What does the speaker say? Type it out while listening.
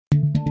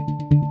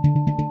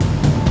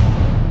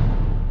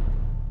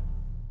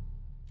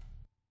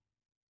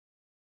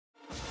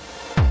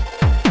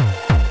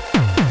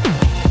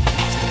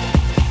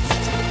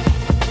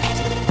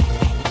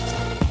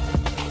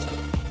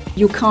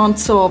you can't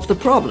solve the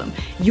problem.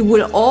 You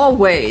will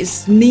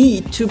always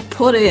need to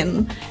put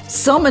in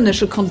some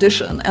initial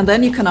condition, and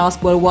then you can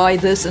ask, well, why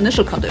this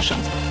initial condition?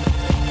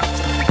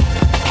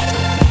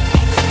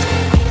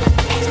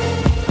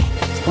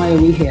 Why are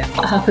we here?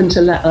 What happened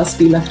to let us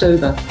be left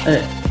over,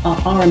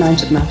 our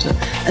amount of matter?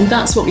 And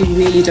that's what we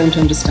really don't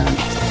understand.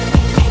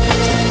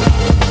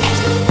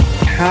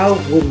 How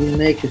would we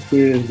make a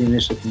theory of the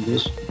initial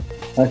condition?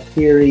 A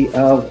theory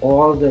of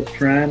all the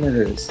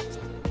parameters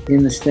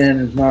in the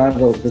standard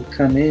model that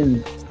come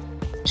in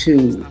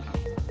to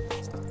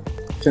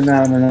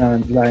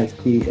phenomena like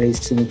the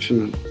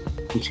asymmetry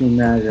between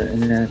matter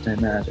and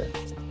antimatter.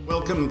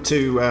 Welcome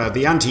to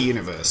the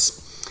Anti-Universe.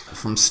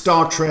 From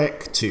Star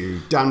Trek to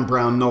Dan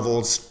Brown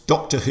novels,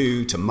 Doctor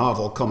Who to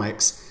Marvel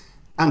Comics,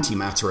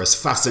 antimatter has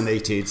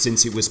fascinated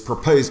since it was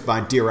proposed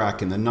by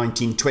Dirac in the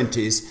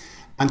 1920s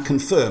and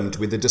confirmed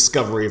with the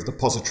discovery of the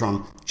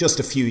positron just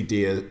a few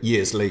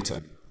years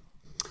later.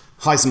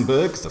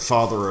 Heisenberg, the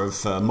father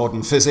of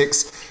modern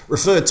physics,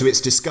 referred to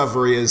its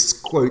discovery as,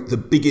 quote, the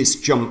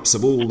biggest jumps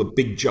of all the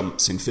big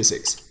jumps in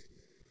physics.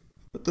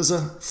 But there's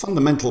a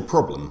fundamental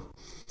problem.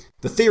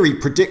 The theory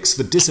predicts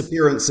the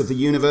disappearance of the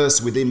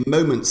universe within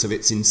moments of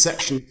its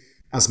inception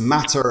as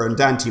matter and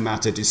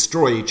antimatter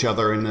destroy each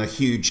other in a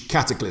huge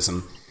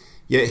cataclysm.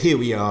 Yet here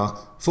we are,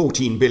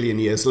 14 billion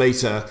years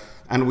later,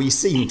 and we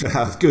seem to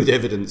have good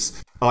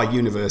evidence our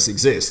universe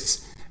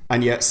exists,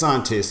 and yet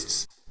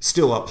scientists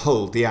still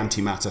uphold the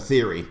antimatter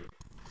theory.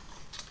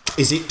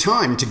 Is it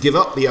time to give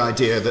up the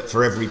idea that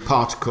for every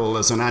particle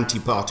there's an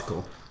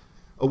antiparticle?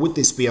 Or would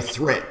this be a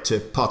threat to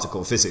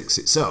particle physics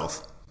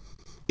itself?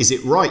 Is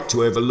it right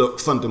to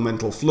overlook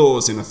fundamental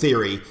flaws in a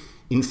theory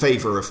in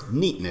favour of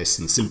neatness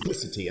and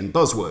simplicity and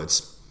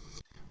buzzwords?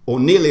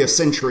 Or nearly a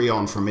century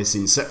on from its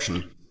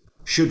inception,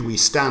 should we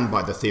stand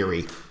by the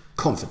theory,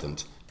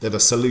 confident that a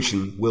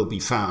solution will be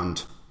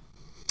found?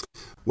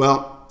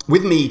 Well,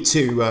 with me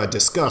to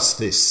discuss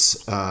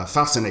this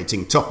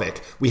fascinating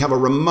topic, we have a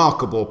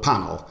remarkable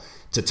panel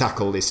to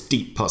tackle this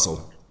deep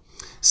puzzle.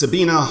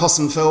 Sabine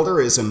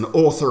Hossenfelder is an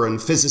author and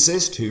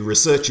physicist who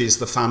researches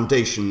the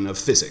foundation of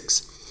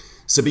physics.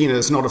 Sabine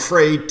is not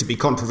afraid to be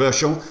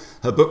controversial.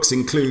 Her books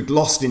include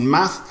Lost in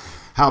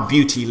Math, How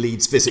Beauty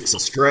Leads Physics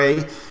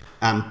Astray,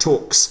 and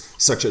talks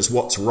such as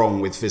What's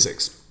Wrong with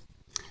Physics.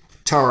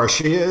 Tara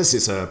Shears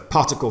is a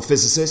particle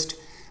physicist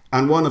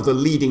and one of the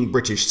leading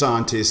British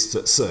scientists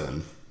at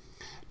CERN.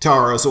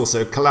 Tara has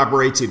also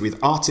collaborated with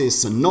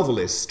artists and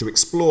novelists to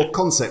explore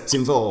concepts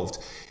involved,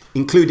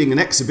 including an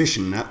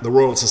exhibition at the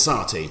Royal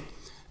Society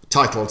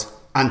titled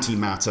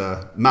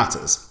Antimatter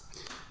Matters.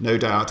 No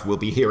doubt we'll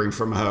be hearing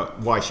from her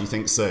why she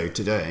thinks so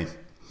today.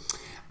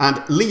 And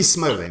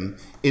Smolin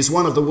is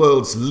one of the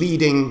world's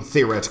leading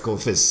theoretical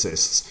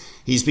physicists.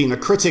 He's been a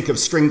critic of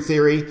string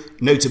theory,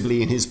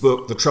 notably in his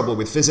book The Trouble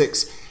with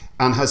Physics,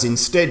 and has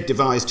instead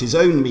devised his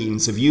own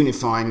means of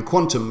unifying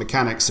quantum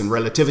mechanics and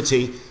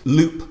relativity,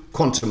 loop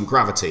quantum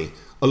gravity,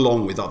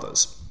 along with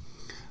others.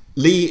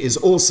 Lee is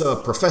also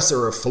a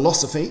professor of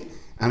philosophy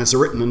and has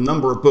written a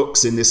number of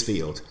books in this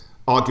field,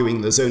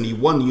 arguing there's only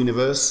one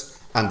universe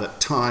and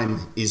that time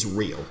is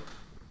real.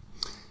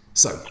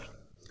 So,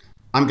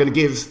 I'm going to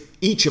give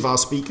each of our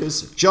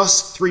speakers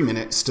just 3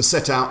 minutes to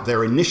set out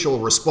their initial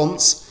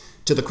response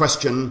to the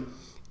question,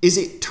 is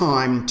it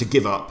time to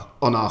give up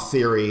on our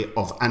theory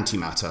of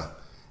antimatter?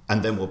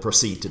 And then we'll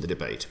proceed to the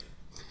debate.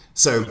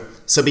 So,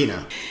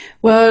 Sabine.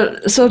 Well,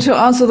 so to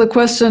answer the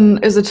question,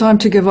 is it time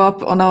to give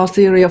up on our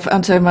theory of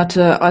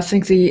antimatter? I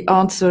think the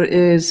answer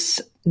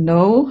is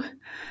no.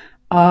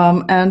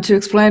 And to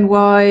explain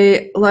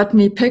why, let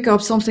me pick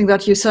up something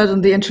that you said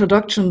in the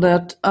introduction,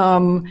 that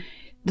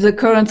the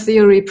current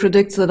theory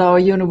predicts that our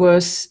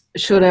universe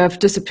should have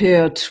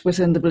disappeared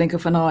within the blink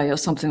of an eye or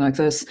something like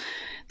this.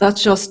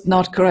 That's just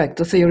not correct.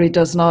 The theory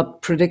does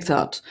not predict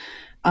that.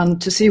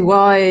 And to see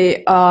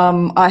why,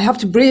 I have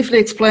to briefly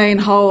explain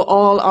how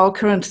all our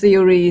current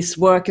theories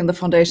work in the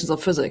foundations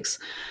of physics.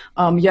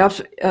 You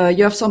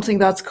have something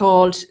that's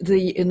called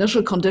the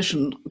initial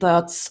condition.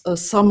 That's a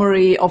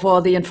summary of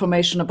all the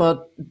information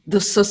about the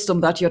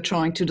system that you're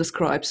trying to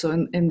describe. So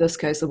in this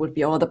case, it would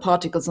be all the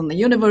particles in the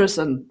universe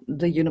and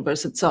the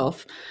universe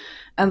itself.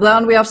 And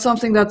then we have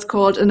something that's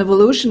called an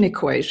evolution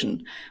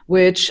equation,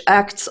 which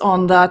acts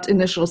on that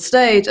initial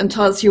state and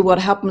tells you what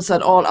happens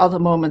at all other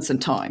moments in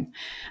time.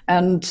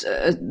 And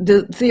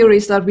the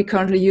theories that we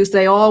currently use,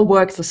 they all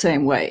work the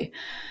same way.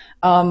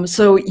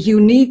 So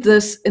you need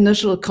this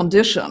initial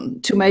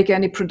condition to make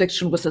any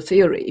prediction with the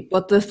theory,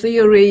 but the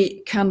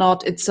theory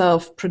cannot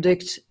itself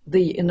predict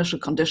the initial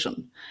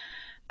condition.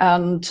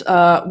 And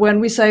when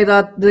we say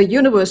that the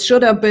universe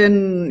should have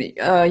been,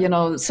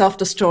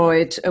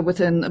 self-destroyed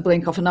within a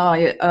blink of an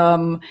eye,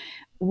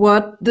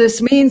 what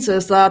this means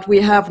is that we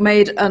have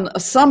made an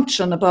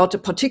assumption about a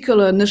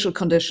particular initial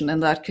condition. In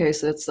that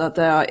case, it's that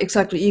there are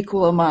exactly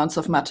equal amounts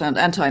of matter and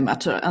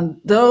antimatter, and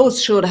those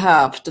should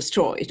have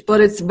destroyed. But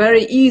it's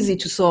very easy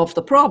to solve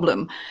the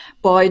problem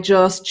by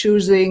just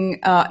choosing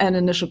an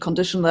initial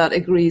condition that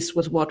agrees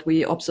with what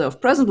we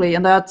observe presently.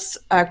 And that's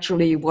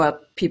actually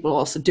what people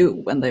also do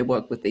when they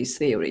work with these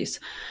theories.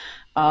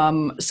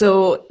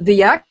 So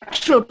the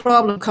actual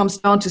problem comes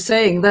down to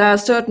saying there are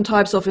certain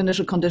types of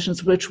initial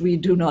conditions which we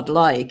do not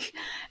like.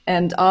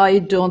 And I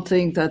don't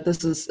think that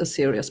this is a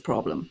serious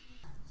problem.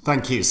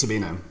 Thank you,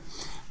 Sabine.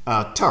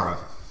 Tara.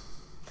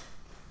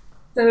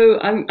 So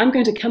I'm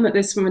going to come at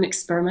this from an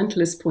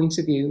experimentalist point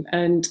of view.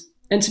 And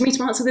to me,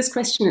 to answer this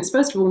question, it's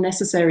first of all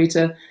necessary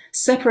to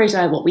separate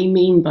out what we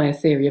mean by a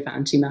theory of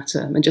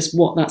antimatter and just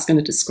what that's going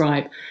to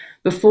describe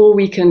before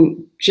we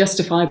can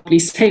justifiably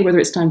say whether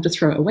it's time to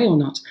throw it away or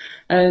not.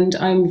 And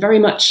I'm very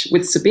much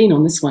with Sabine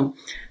on this one.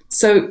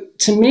 So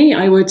to me,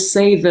 I would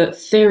say that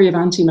theory of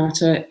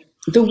antimatter,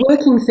 the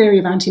working theory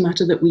of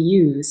antimatter that we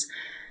use,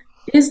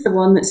 is the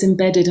one that's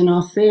embedded in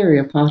our theory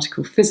of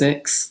particle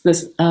physics,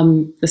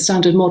 the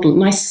standard model.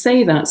 And I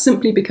say that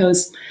simply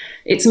because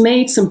it's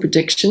made some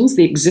predictions,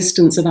 the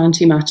existence of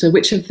antimatter,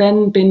 which have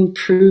then been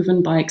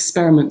proven by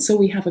experiment. So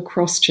we have a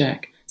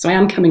cross-check. So I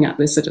am coming at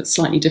this at a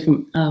slightly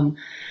different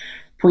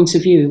point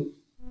of view.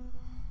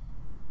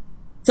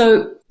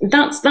 So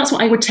that's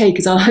what I would take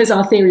as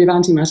our theory of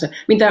antimatter. I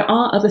mean, there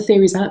are other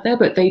theories out there,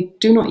 but they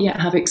do not yet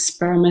have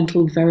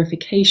experimental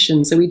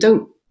verification. So we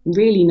don't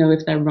really know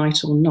if they're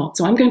right or not.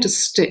 So I'm going to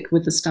stick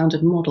with the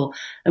standard model,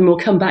 and we'll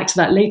come back to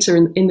that later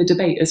in the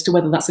debate as to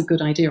whether that's a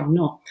good idea or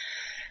not.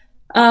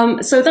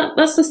 So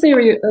that's the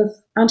theory of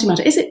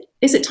antimatter.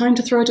 Is it time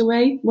to throw it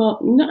away? Well,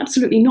 no,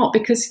 absolutely not,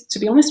 because to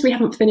be honest, we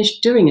haven't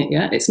finished doing it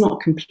yet. It's not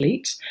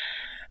complete.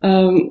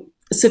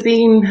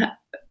 Sabine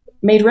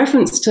made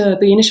reference to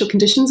the initial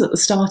conditions at the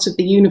start of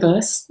the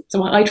universe.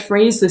 So I'd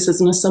phrase this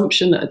as an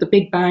assumption that at the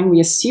Big Bang, we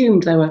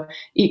assumed there were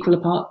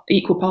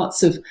equal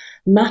parts of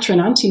matter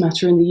and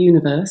antimatter in the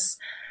universe.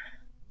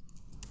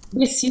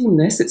 We assume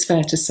this, it's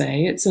fair to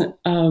say.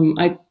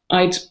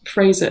 I'd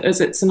phrase it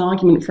as it's an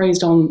argument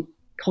phrased on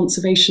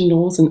conservation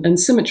laws and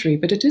symmetry,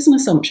 but it is an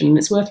assumption, and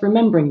it's worth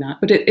remembering that.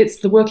 But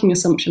it's the working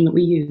assumption that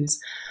we use.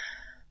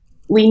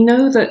 We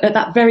know that at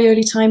that very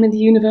early time in the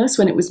universe,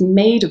 when it was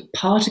made of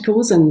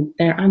particles and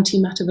their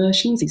antimatter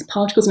versions, these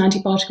particles and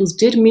antiparticles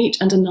did meet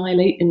and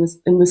annihilate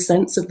in the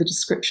sense of the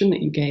description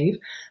that you gave,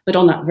 but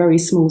on that very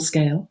small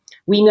scale.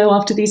 We know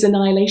after these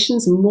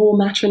annihilations, more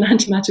matter and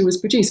antimatter was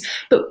produced.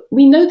 But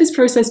we know this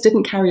process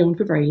didn't carry on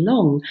for very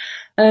long.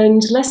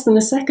 And less than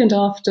a second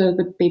after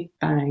the Big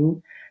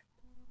Bang,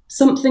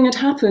 something had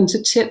happened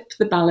to tip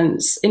the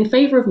balance in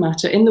favour of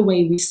matter in the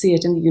way we see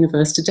it in the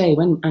universe today,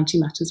 when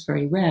antimatter is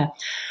very rare.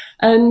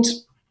 And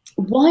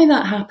why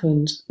that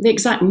happened, the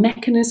exact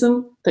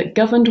mechanism that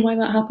governed why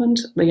that happened,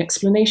 the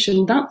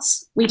explanation,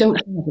 we don't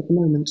have at the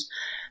moment.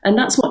 And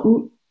that's what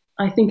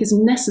I think is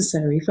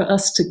necessary for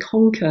us to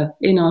conquer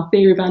in our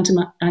theory of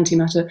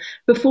antimatter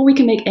before we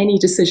can make any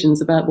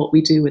decisions about what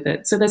we do with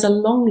it. So there's a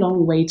long,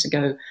 long way to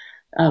go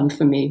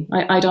for me.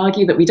 I'd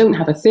argue that we don't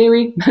have a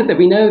theory that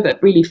we know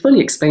that really fully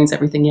explains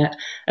everything yet,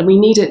 and we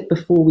need it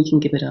before we can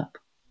give it up.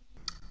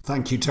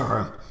 Thank you,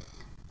 Tara.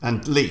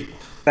 And Lee.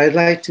 I'd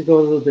like to go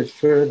a little bit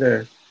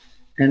further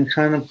and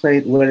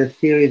contemplate what a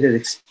theory that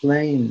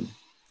explained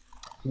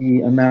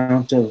the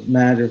amount of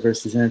matter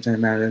versus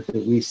antimatter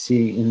that we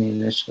see in the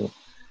initial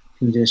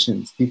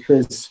conditions,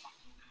 because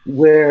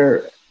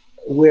we're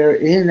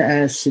in,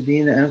 as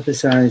Sabine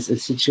emphasized, a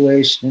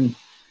situation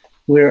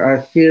where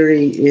our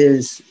theory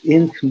is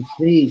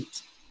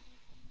incomplete,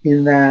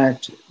 in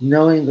that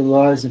knowing the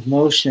laws of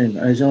motion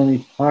is only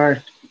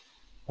part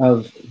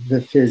of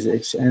the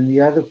physics, and the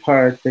other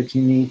part that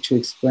you need to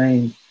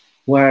explain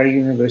why our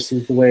universe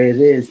is the way it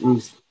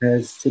is,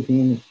 as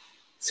Sabine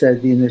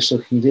said, the initial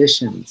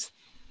conditions.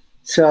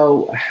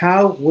 So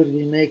how would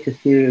we make a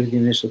theory of the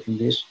initial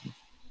conditions?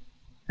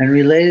 And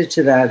related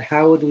to that,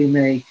 how would we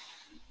make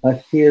a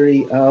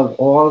theory of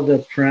all the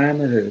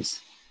parameters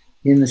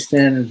in the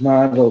standard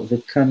model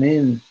that come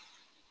in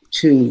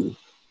to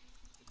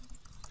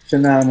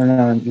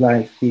phenomenon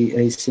like the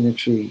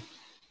asymmetry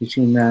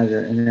between matter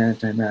and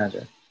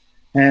antimatter?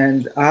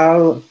 And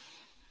I'll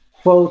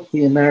quote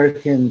the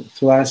American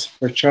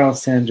philosopher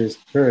Charles Sanders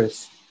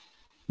Peirce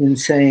in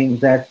saying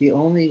that the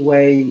only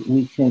way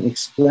we can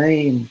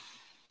explain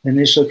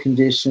initial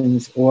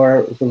conditions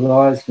or the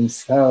laws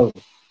themselves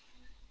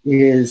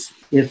is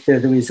if they're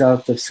the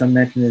result of some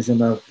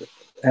mechanism of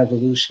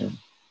evolution.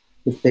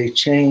 If they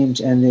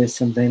change and there's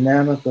some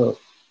dynamical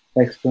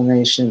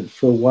explanation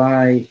for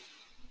why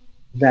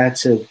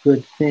that's a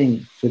good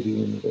thing for the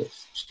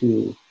universe,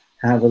 to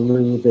have a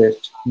little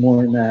bit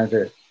more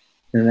matter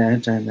than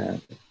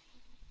antimatter.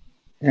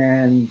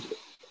 And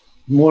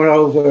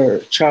moreover,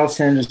 Charles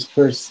Sanders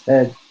Peirce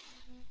said,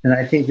 and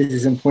I think this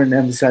is important to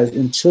emphasize,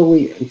 until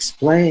we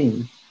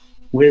explain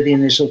where the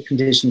initial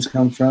conditions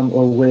come from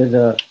or where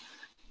the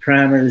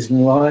parameters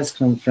and laws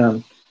come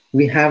from,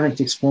 we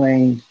haven't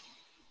explained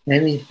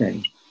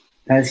anything.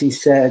 as he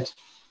said,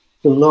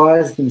 the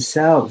laws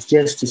themselves,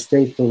 just to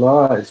state the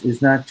laws,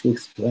 is not to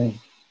explain.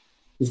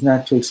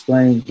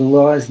 The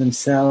laws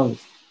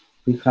themselves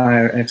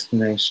require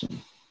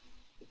explanation.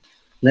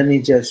 Let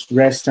me just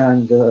rest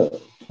on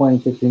the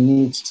point that there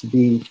needs to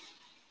be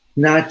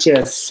not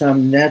just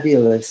some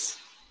nebulous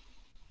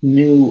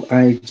new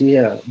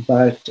idea,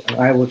 but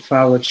I would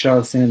follow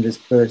Charles Sanders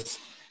Peirce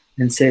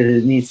and say that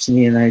it needs to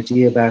be an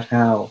idea about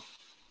how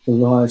the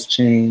laws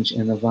change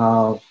and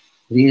evolve,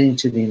 leading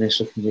to the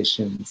initial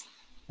conditions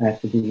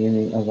at the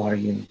beginning of our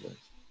universe.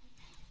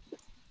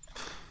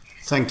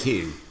 Thank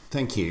you.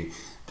 Thank you.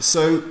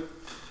 So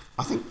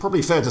I think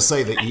probably fair to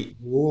say that you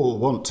all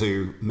want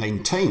to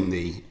maintain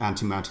the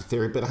antimatter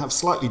theory, but have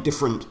slightly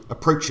different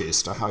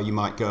approaches to how you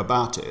might go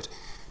about it.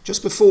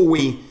 Just before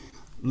we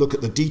look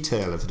at the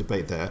detail of the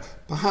debate there,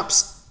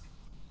 perhaps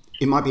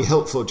it might be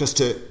helpful just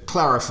to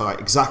clarify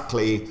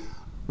exactly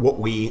what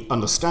we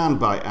understand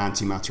by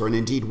antimatter, and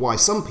indeed why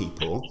some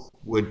people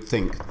would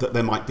think that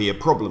there might be a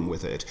problem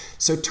with it.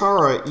 So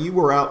Tara, you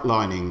were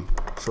outlining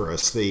for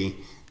us the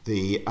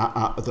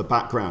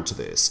background to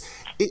this.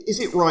 Is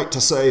it right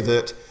to say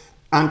that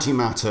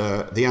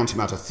the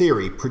antimatter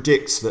theory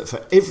predicts that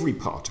for every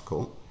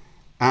particle,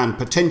 and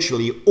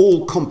potentially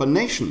all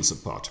combinations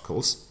of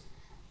particles,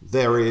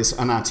 there is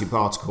an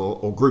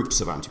antiparticle or groups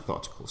of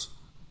antiparticles?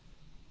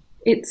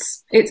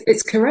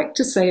 It's correct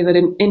to say that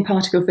in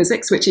particle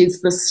physics, which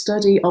is the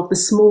study of the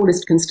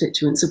smallest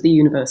constituents of the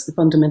universe, the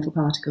fundamental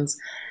particles,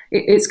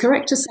 it's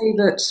correct to say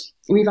that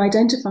we've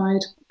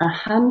identified a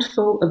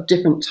handful of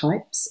different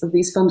types of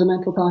these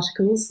fundamental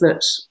particles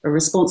that are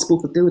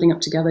responsible for building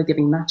up together,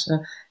 giving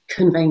matter,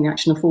 conveying the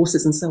action of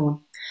forces, and so on.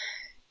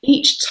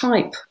 Each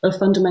type of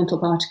fundamental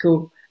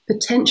particle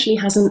potentially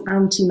has an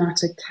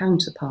antimatter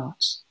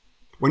counterpart.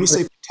 When you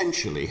say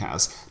potentially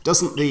has,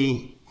 doesn't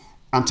the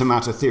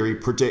antimatter theory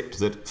predict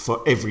that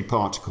for every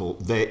particle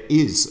there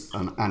is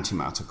an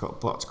antimatter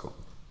particle?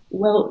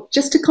 Well,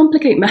 just to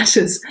complicate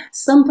matters,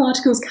 some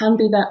particles can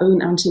be their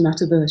own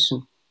antimatter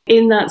version.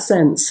 In that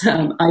sense,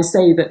 I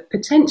say that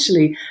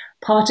potentially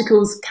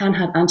particles can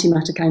have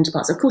antimatter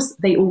counterparts. Of course,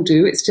 they all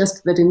do. It's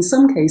just that in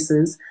some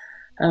cases,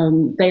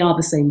 they are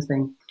the same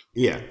thing.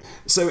 Yeah.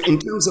 So in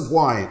terms of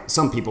why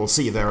some people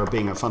see there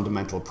being a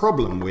fundamental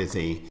problem with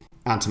the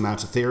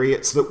antimatter theory,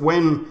 it's that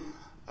when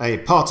a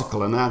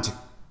particle and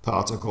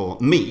antiparticle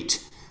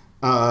meet,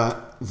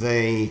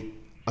 they,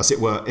 as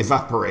it were,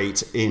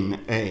 evaporate in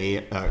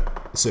a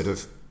sort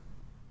of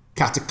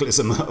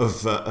cataclysm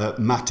of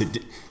matter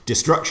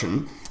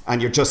destruction, and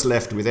you're just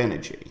left with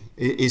energy.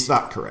 Is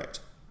that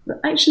correct?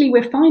 Actually,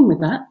 we're fine with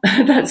that.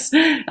 That's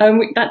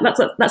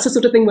the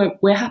sort of thing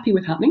we're happy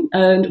with happening.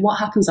 And what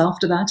happens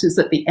after that is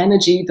that the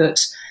energy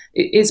that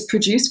is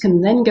produced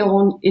can then go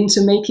on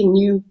into making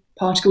new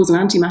particles and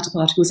antimatter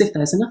particles if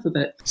there's enough of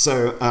it.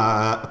 So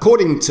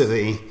according to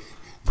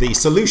the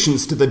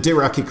solutions to the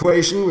Dirac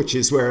equation, which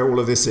is where all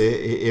of this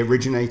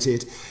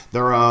originated,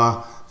 there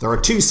are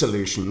two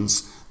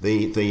solutions: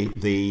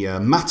 the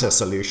matter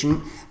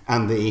solution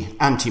and the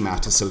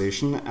antimatter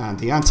solution. And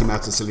the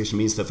antimatter solution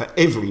means that for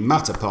every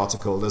matter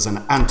particle, there's an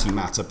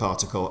antimatter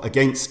particle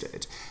against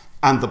it.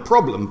 And the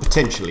problem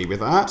potentially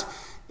with that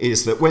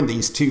is that when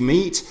these two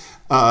meet,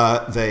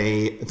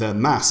 the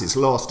mass is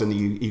lost and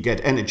you get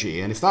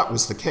energy. And if it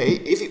was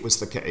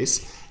the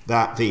case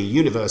that the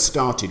universe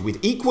started with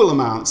equal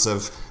amounts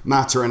of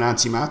matter and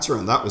antimatter,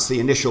 and that was the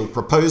initial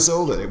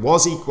proposal, that it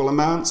was equal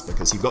amounts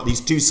because you've got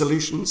these two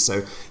solutions,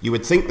 so you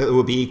would think that there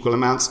would be equal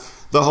amounts,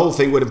 the whole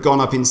thing would have gone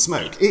up in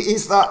smoke.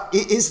 Is that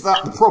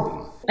the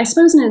problem? I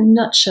suppose in a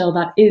nutshell,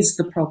 that is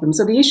the problem.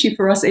 So the issue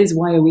for us is,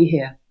 why are we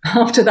here?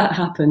 After that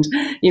happened,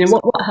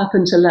 what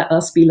happened to let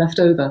us be left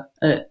over?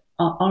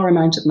 Our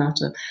amount of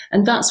matter.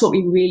 And that's what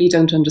we really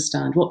don't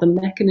understand, what the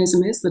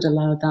mechanism is that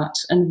allowed that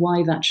and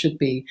why that should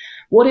be.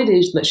 What it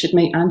is that should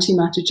make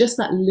antimatter just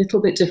that little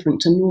bit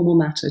different to normal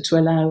matter to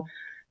allow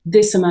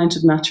this amount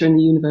of matter in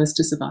the universe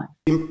to survive.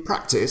 In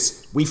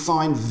practice, we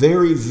find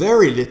very,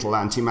 very little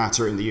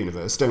antimatter in the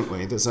universe, don't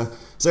we? There's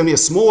only a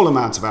small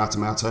amount of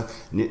antimatter.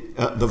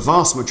 The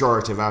vast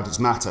majority of it is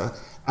matter.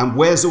 And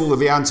where's all of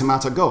the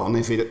antimatter gone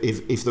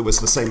if there was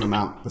the same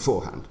amount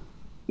beforehand?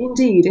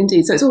 Indeed,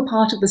 indeed. So it's all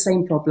part of the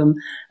same problem.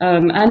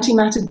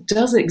 Antimatter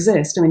does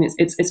exist. I mean,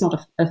 it's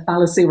not a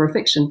fallacy or a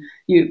fiction.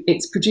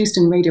 It's produced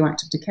in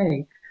radioactive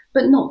decay,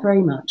 but not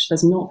very much.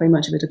 There's not very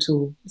much of it at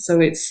all. So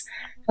it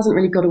hasn't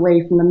really got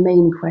away from the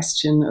main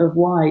question of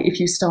why, if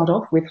you start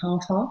off with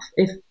half-half,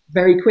 if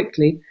very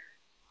quickly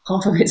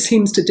half of it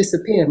seems to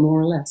disappear, more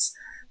or less.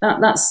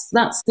 That's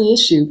the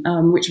issue,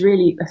 which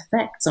really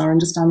affects our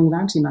understanding of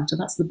antimatter.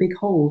 That's the big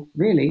hole,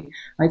 really,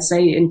 I'd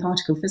say, in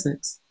particle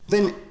physics.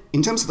 Then,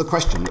 in terms of the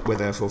question that we're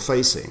therefore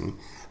facing,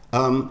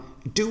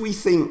 do we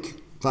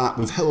think that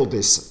we've held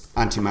this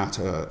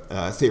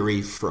antimatter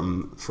theory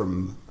from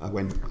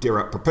when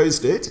Dirac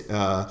proposed it,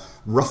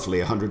 roughly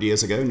 100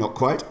 years ago, not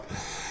quite,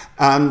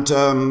 and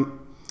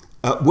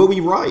Were we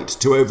right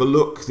to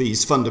overlook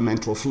these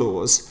fundamental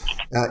flaws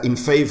in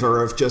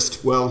favour of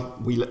just, well,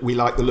 we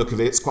like the look of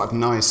it, it's quite a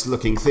nice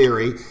looking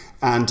theory,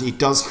 and it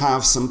does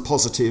have some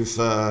positive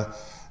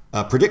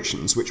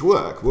predictions which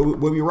work?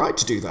 Were we right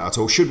to do that,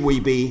 or should we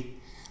be,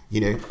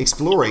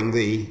 exploring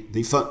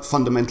the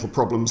fundamental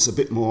problems a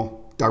bit more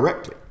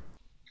directly?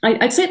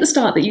 I'd say at the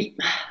start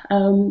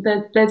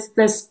that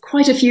there's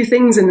quite a few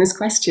things in this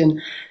question.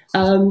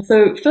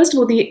 So first of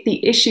all,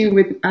 the issue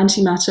with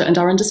antimatter and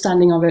our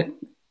understanding of it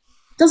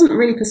doesn't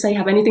really per se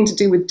have anything to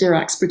do with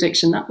Dirac's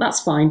prediction. That's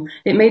fine.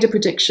 It made a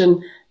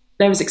prediction.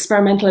 There was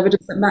experimental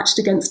evidence that matched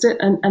against it,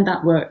 and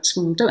that worked.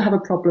 We don't have a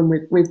problem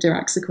with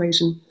Dirac's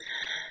equation.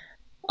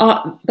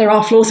 There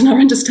are flaws in our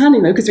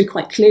understanding, though, because we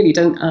quite clearly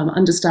don't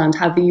understand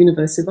how the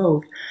universe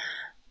evolved.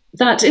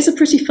 That is a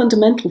pretty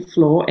fundamental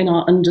flaw in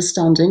our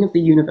understanding of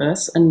the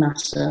universe and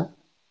matter.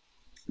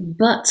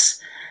 But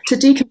to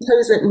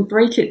decompose it and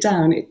break it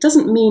down, it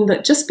doesn't mean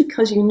that just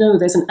because you know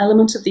there's an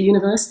element of the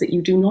universe that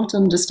you do not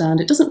understand,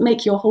 it doesn't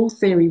make your whole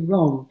theory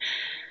wrong.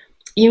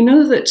 You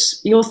know that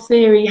your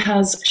theory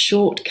has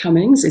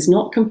shortcomings, is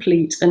not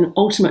complete, and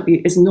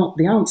ultimately is not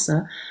the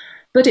answer,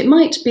 but it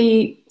might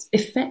be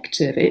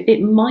effective.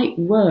 It might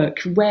work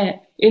where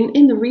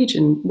in the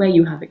region where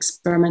you have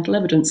experimental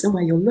evidence and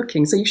where you're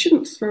looking. So you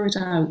shouldn't throw it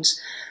out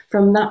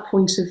from that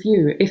point of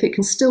view if it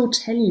can still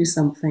tell you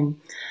something.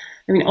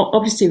 I mean,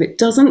 obviously, if it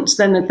doesn't,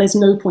 then there's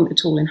no point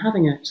at all in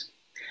having it.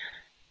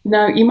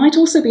 Now, you might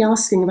also be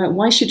asking about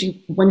one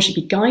should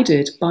be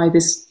guided by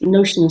this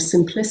notion of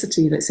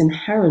simplicity that's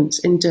inherent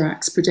in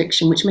Dirac's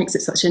prediction, which makes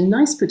it such a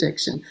nice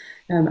prediction.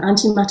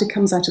 Antimatter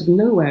comes out of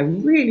nowhere,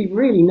 really,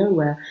 really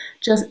nowhere,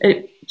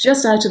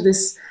 just out of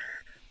this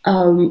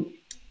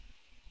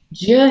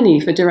journey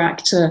for Dirac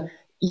to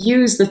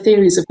use the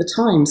theories of the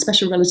time,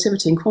 special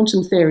relativity and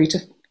quantum theory,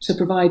 to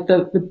provide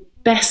the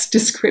best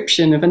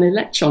description of an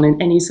electron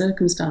in any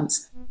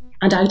circumstance.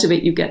 And out of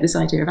it, you get this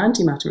idea of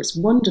antimatter. It's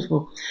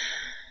wonderful.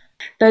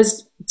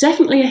 There's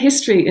definitely a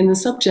history in the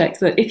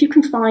subject that if you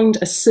can find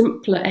a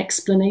simpler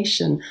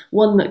explanation,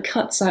 one that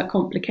cuts out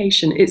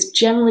complication, it's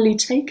generally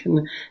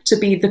taken to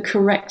be the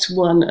correct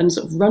one and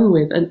sort of run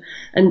with and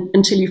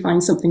until you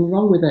find something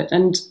wrong with it.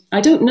 And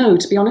I don't know,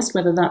 to be honest,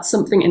 whether that's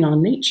something in our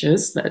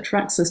natures that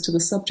attracts us to the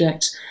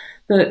subject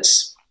that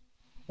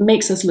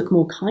makes us look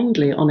more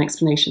kindly on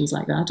explanations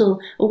like that,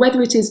 or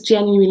whether it is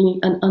genuinely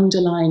an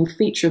underlying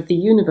feature of the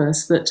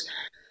universe that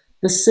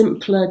the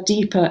simpler,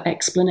 deeper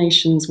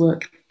explanations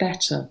work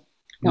better.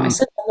 Now, I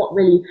said I'm not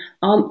really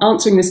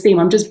answering this theme.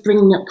 I'm just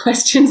bringing up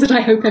questions that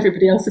I hope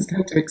everybody else is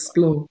going to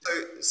explore.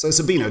 So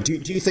Sabine, do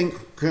you think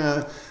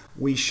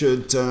we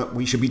should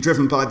be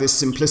driven by this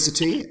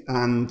simplicity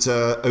and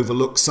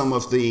overlook some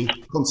of the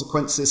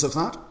consequences of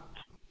that?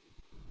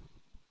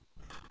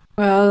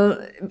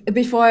 Well,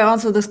 before I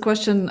answer this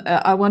question,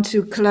 I want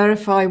to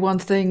clarify one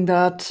thing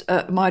that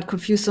might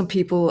confuse some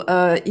people.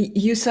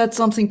 You said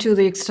something to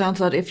the extent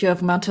that if you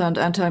have matter and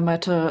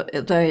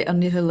antimatter, they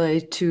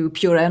annihilate to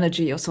pure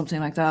energy or something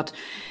like that.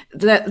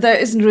 There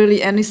isn't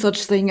really any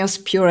such thing as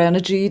pure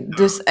energy.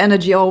 This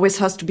energy always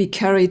has to be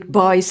carried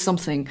by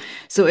something.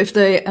 So if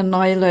they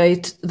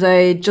annihilate,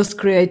 they just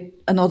create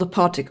another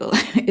particle.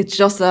 It's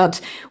just that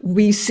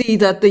we see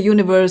that the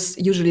universe,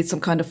 usually it's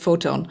some kind of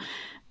photon,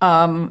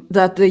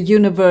 that the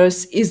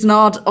universe is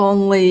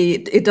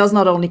it does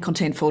not only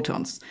contain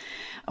photons.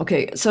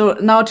 Okay, so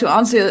now to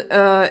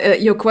answer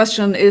your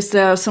question, is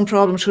there some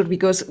problem? Should we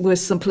go with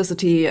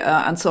simplicity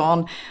and so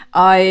on?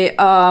 I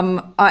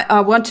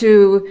want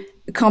to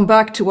come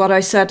back to what I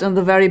said in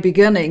the very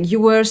beginning. You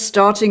were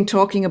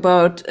talking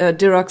about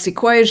Dirac's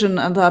equation,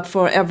 and that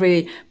for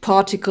every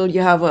particle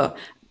you have a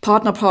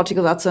partner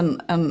particle that's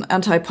an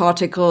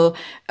antiparticle,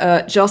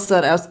 just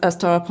that as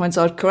Tara points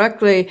out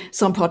correctly,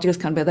 some particles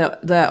can be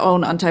their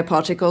own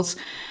antiparticles.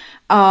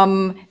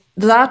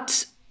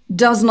 That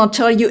does not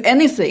tell you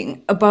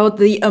anything about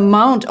the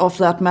amount of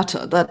that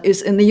matter that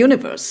is in the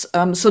universe.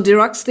 So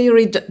Dirac's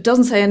theory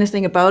doesn't say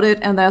anything about it,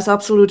 and there's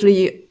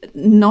absolutely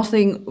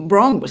nothing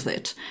wrong with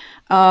it.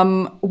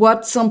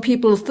 What some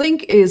people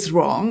think is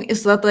wrong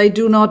is that they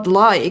do not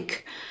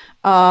like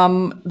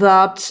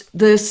that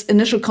this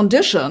initial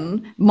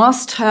condition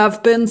must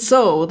have been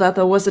so that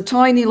there was a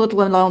tiny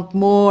little amount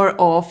more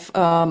of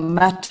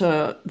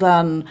matter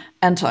than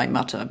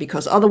antimatter,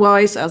 because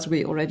otherwise, as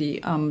we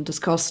already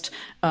discussed,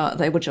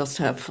 they would just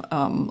have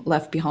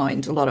left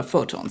behind a lot of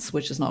photons,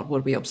 which is not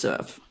what we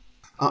observe.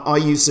 Are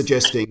you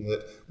suggesting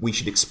that we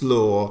should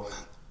explore,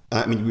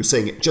 I mean, you were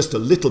saying it just a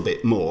little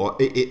bit more,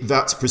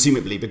 that's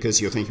presumably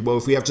because you're thinking, well,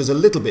 if we have just a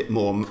little bit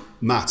more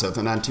matter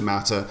than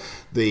antimatter,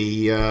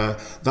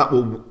 that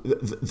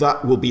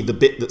will be the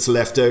bit that's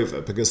left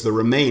over, because the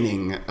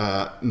remaining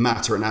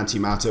matter and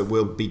antimatter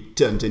will be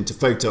turned into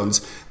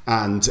photons,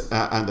 and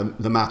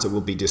the matter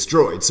will be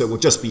destroyed. So we'll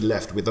just be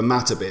left with the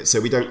matter bit. So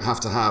we don't have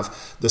to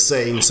have the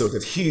same sort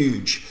of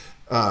huge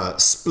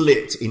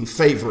split in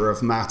favour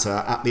of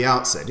matter at the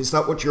outset. Is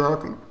that what you're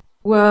arguing?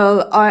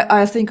 Well,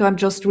 I think I'm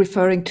just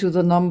referring to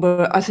the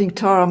number. I think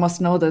Tara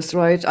must know this,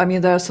 right? I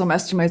mean, there are some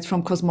estimates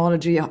from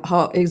cosmology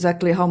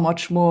exactly how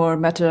much more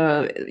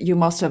matter you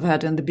must have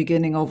had in the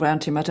beginning over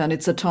antimatter, and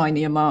it's a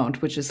tiny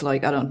amount, which is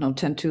like, I don't know,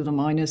 10 to the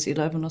minus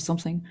 11 or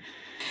something.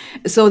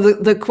 So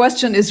the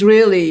question is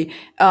really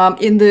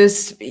in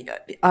this,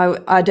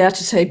 I dare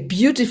to say,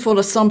 beautiful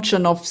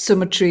assumption of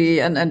symmetry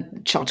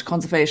and charge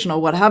conservation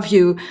or what have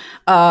you,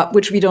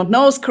 which we don't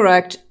know is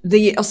correct.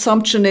 The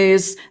assumption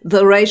is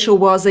the ratio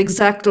was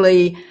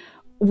exactly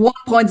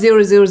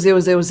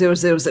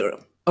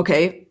 1.000000.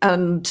 Okay,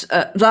 and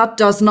that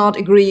does not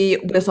agree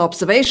with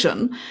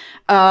observation.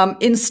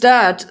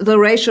 Instead, the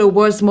ratio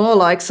was more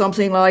like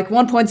something like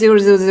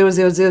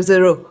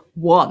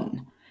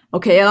 1.00000001.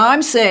 Okay, and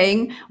I'm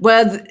saying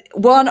where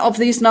one of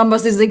these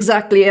numbers is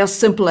exactly as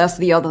simple as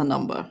the other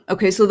number.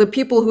 Okay, so the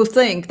people who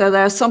think that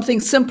there's something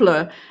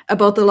simpler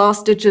about the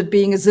last digit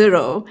being a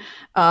 0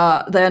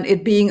 than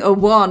it being a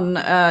 1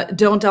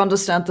 don't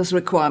understand this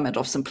requirement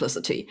of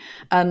simplicity.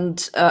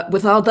 And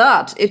without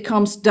that, it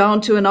comes down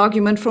to an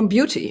argument from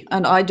beauty.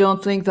 And I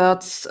don't think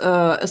that's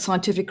a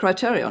scientific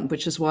criterion,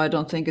 which is why I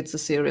don't think it's a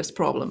serious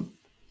problem.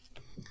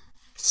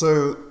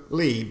 So,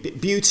 Lee,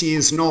 beauty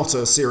is not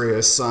a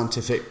serious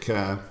scientific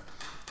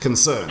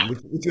concern.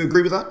 Would you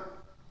agree with that?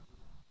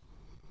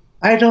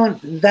 I don't.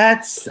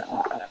 That's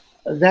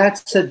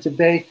a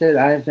debate that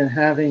I've been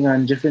having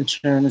on different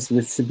terms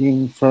with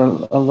Sabine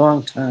for a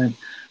long time.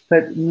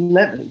 But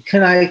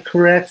can I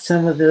correct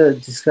some of the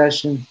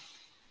discussion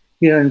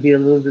here and be a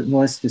little bit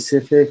more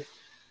specific?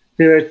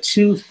 There are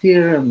two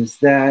theorems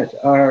that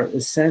are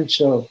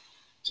essential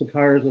to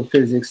particle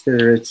physics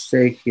that are at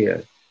stake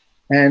here.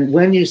 And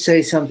when you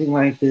say something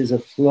like there's a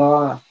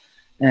flaw,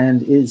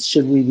 and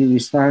should we be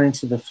responding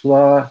to the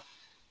flaw,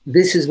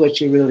 this is what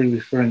you're really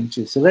referring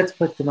to. So let's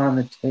put them on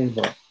the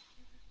table.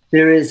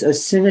 There is a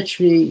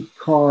symmetry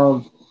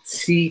called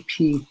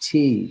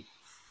CPT,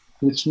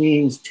 which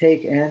means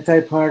take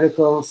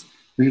antiparticles,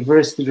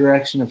 reverse the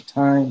direction of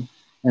time,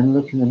 and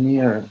look in the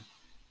mirror.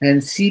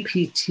 And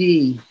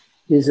CPT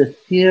is a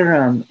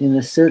theorem in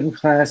a certain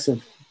class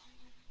of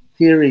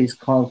theories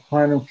called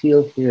quantum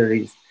field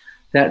theories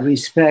that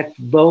respect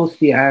both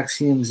the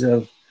axioms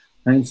of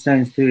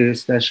Einstein's theory of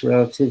special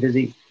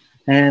relativity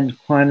and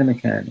quantum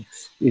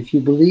mechanics. If you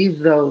believe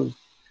those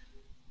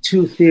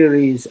two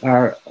theories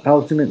are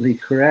ultimately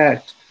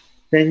correct,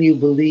 then you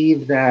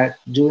believe that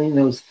doing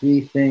those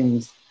three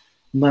things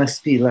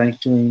must be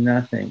like doing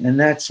nothing. And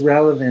that's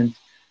relevant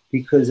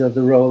because of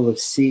the role of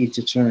C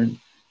to turn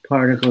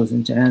particles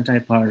into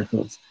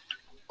antiparticles.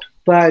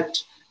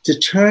 But to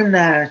turn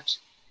that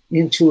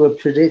into a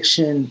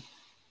prediction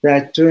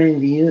that during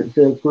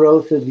the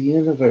growth of the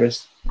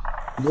universe,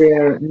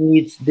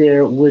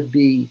 there would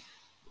be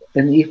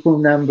an equal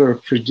number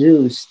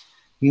produced,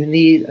 you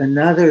need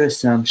another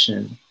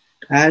assumption,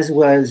 as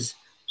was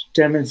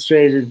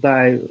demonstrated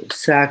by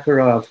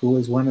Sakharov, who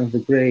was one of the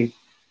great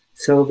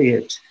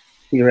Soviet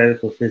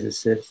theoretical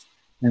physicists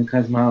and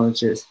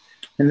cosmologists.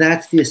 And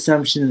that's the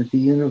assumption that the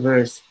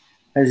universe,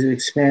 as it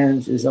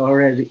expands, is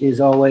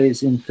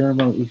always in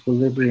thermal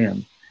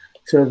equilibrium,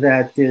 so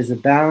that there's a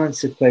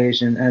balance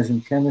equation, as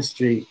in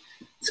chemistry.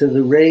 So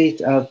the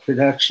rate of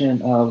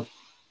production of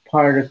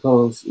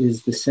particles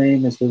is the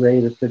same as the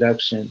rate of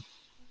production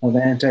of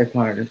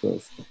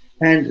antiparticles.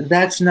 And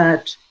that's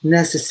not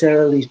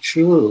necessarily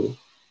true.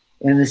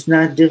 And it's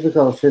not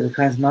difficult for the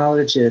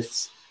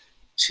cosmologists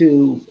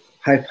to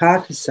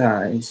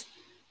hypothesize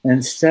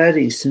and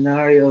study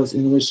scenarios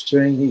in which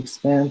during the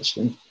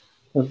expansion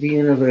of the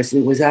universe,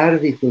 it was out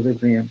of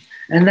equilibrium.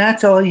 And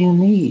that's all you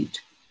need.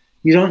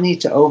 You don't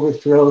need to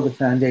overthrow the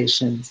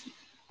foundations.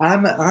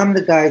 I'm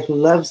the guy who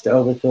loves to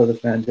overthrow the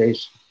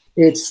foundation.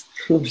 It's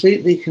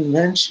completely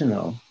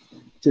conventional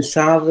to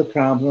solve the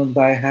problem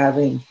by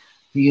having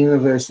the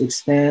universe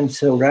expand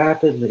so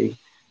rapidly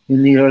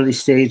in the early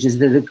stages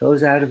that it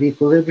goes out of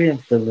equilibrium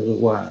for a little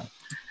while.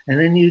 And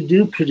then you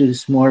do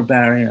produce more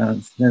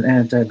baryons than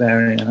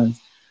antibaryons.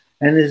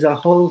 And there's a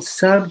whole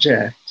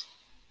subject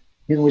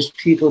in which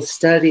people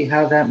study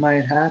how that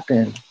might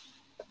happen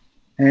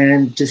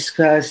and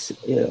discuss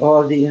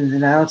all the ins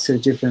and outs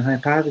of different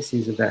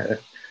hypotheses about it.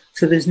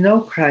 So there's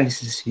no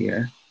crisis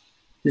here.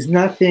 There's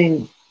no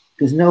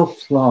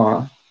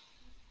flaw.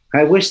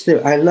 I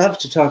love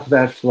to talk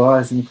about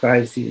flaws and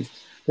crises,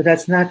 but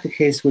that's not the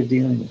case we're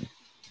dealing with.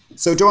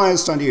 So do I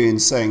understand you in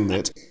saying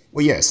that,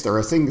 well, yes, there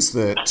are things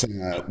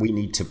that we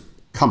need to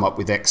come up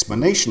with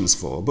explanations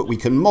for, but we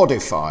can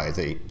modify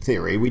the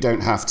theory. We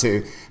don't have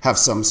to have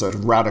some sort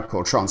of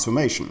radical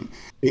transformation.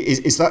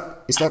 Is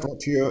that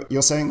what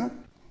you're saying there?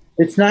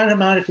 It's not a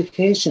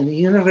modification. The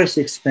universe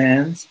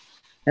expands,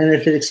 and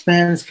if it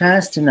expands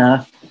fast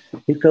enough,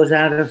 it goes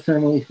out of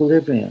thermal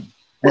equilibrium.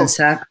 And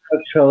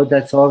Sakharov showed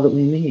that's all that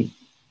we need.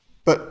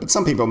 But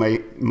some people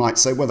might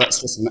say, well, that's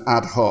just an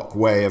ad hoc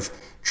way of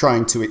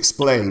trying to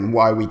explain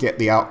why we get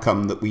the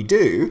outcome that we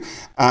do,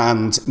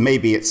 and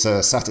maybe it's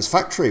a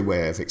satisfactory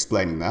way of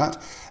explaining that.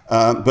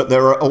 But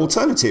there are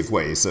alternative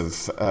ways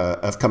of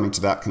coming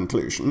to that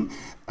conclusion.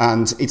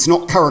 And it's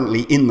not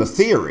currently in the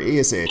theory,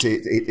 is it?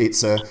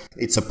 It's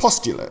a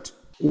postulate.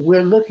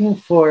 We're looking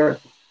for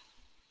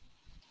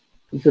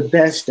the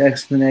best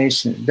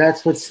explanation.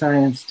 That's what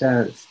science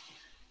does.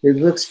 It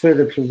looks for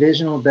the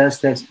provisional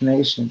best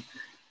explanation.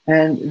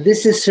 And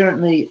this is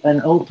certainly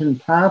an open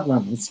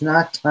problem. It's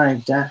not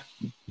tied down.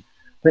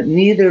 But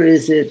neither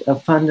is it a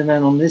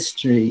fundamental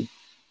mystery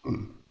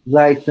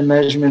like the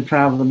measurement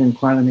problem in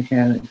quantum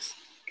mechanics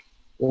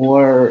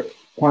or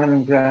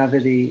quantum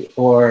gravity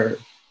or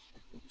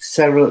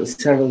several of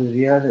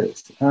the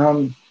others.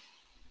 One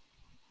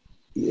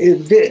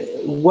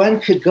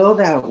could go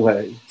that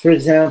way. For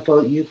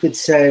example, you could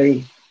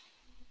say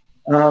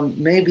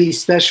maybe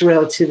special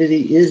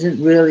relativity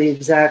isn't really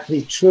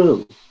exactly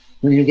true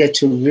when you get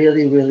to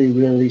really, really,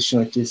 really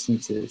short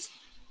distances.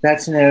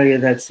 That's an area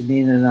that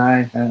Sabine and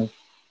I have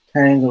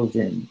tangled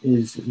in,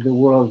 is the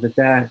world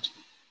that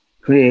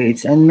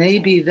creates. And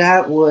maybe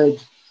that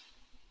would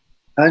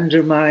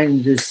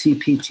undermine the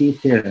CPT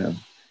theorem.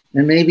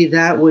 And maybe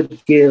that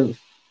would give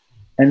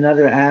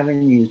another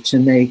avenue to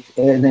make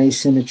an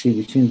asymmetry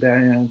between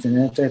baryons and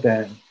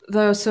antibaryons.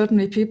 There are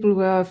certainly people who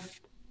have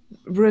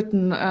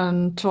written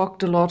and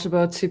talked a lot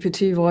about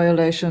CPT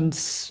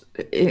violations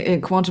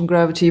in quantum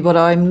gravity, but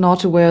I'm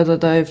not aware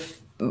that they've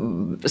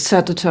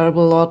said a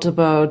terrible lot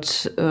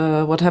about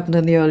what happened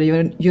in the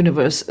early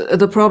universe.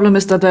 The problem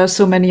is that there are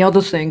so many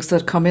other things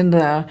that come in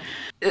there.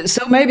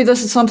 So maybe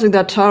this is something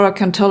that Tara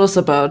can tell us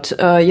about.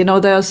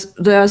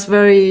 There's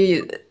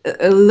very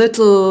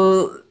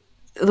little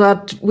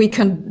that we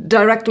can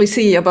directly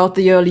see about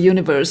the early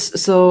universe.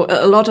 So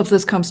a lot of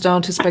this comes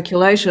down to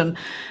speculation.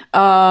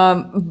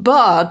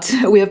 But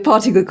we have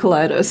particle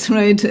colliders,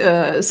 right?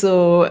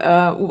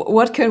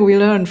 What can we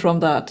learn from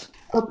that?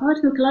 Well,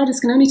 particle colliders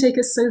can only take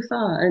us so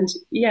far. And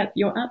yeah,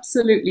 you're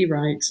absolutely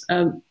right.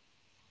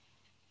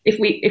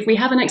 If we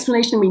have an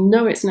explanation, we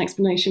know it's an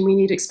explanation, we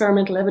need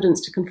experimental evidence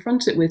to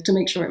confront it with to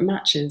make sure it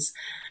matches.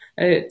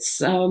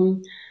 It's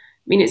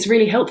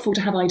really helpful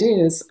to have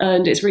ideas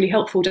and it's really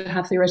helpful to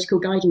have theoretical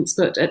guidance.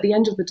 But at the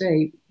end of the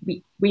day,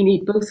 we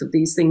need both of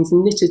these things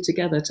knitted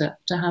together to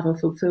have a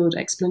fulfilled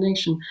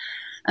explanation.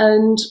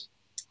 And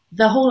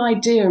the whole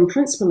idea and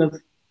principle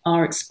of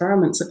our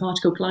experiments at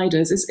particle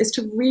colliders is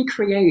to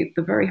recreate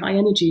the very high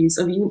energies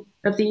of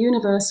the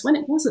universe when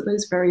it was at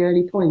those very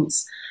early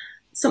points.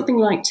 Something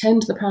like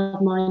 10 to the power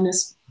of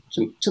minus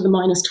to the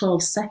minus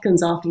 12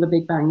 seconds after the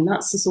Big Bang. And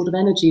that's the sort of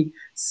energy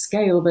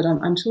scale that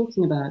I'm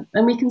talking about.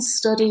 And we can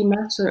study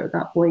matter at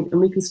that point, and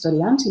we can study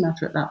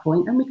antimatter at that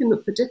point, and we can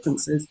look for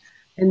differences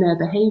in their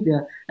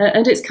behavior.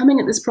 And it's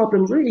coming at this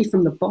problem really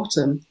from the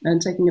bottom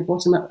and taking a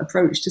bottom-up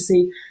approach to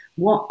see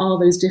what are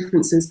those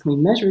differences? Can we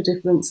measure a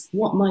difference?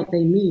 What might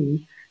they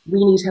mean?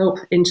 We need help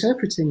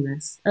interpreting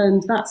this.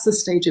 And that's the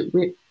stage at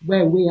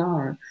where we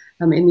are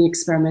in the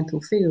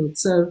experimental field.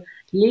 So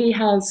Lee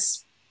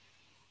has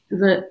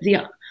the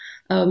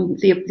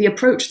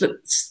approach that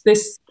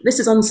this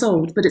is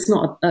unsolved, but it's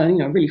not a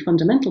really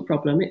fundamental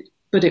problem,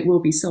 but it will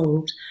be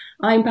solved.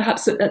 I'm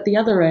perhaps at the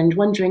other end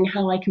wondering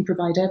how I can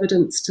provide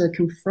evidence to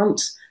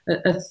confront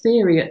a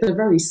theory at the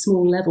very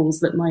small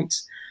levels that might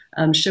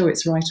show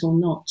it's right or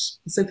not.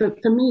 So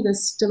for me,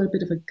 there's still a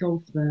bit of a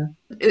gulf there.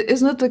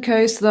 Isn't it the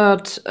case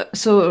that,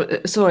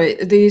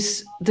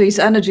 these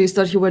energies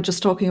that you were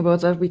just talking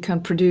about that we can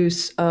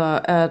produce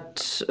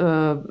at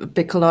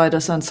big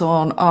colliders and so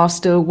on are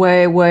still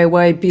way, way,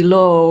 way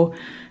below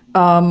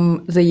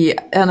the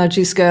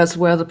energy scales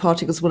where the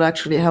particles would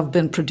actually have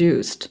been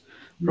produced,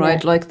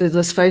 right? Yeah. Like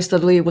this phase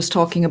that Lee was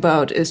talking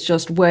about is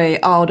just way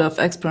out of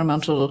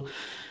experimental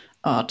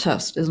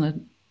test, isn't it?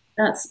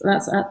 That's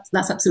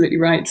absolutely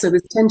right. So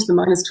this 10 to the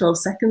minus 12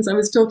 seconds I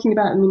was talking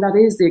about, that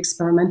is the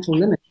experimental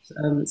limit.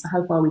 So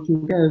how far we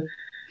can go.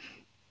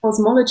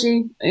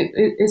 Cosmology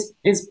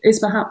is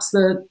perhaps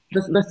the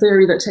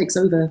theory that takes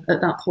over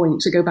at that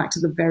point to go back to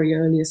the very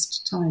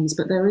earliest times.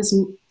 But there's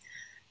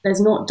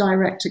not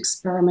direct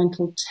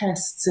experimental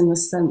tests in the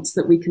sense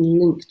that we can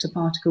link to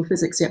particle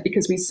physics yet,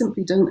 because we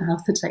simply don't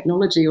have the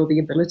technology or the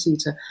ability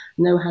to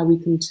know how we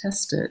can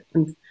test it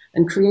and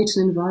create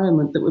an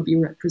environment that would be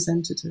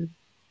representative.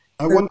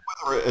 I wonder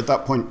whether at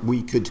that point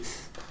we could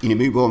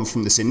move on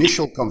from this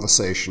initial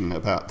conversation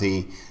about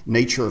the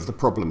nature of the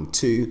problem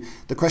to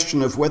the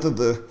question of whether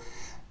the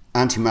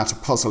antimatter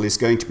puzzle is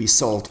going to be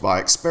solved by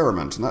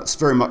experiment. And that's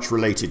very much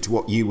related to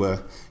what you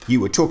were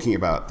talking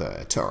about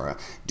there, Tara.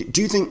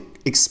 Do you think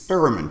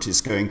experiment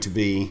is going to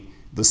be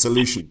the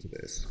solution to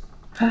this?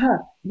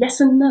 Yes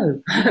and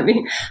no.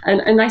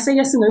 And I say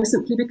yes and no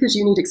simply because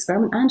you need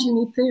experiment and you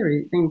need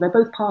theory. They're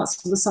both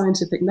parts of the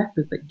scientific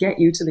method that get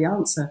you to the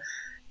answer.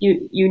 You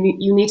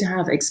need to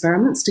have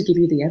experiments to give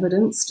you the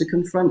evidence to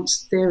confront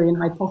theory and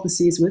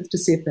hypotheses with to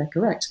see if they're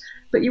correct.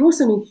 But you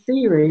also need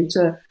theory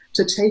to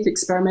take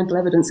experimental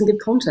evidence and give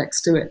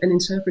context to it and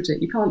interpret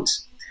it. You can't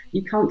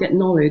get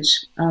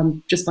knowledge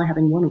just by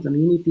having one of them.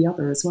 You need the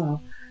other as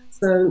well.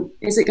 So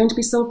is it going to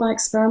be solved by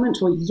experiment?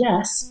 Well,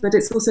 yes, but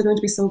it's also going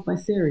to be solved by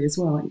theory as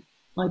well,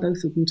 by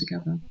both of them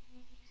together.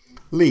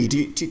 Lee, do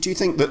you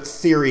think that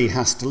theory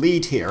has to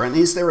lead here? And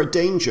is there a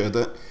danger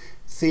that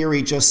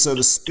theory just sort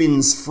of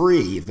spins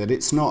free, that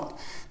it's not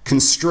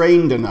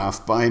constrained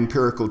enough by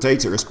empirical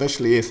data,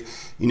 especially if,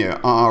 you know,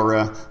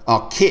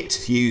 our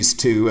kit used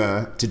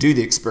to do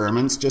the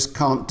experiments just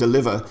can't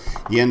deliver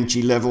the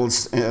energy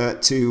levels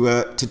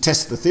to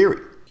test the theory?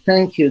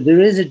 Thank you.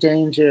 There is a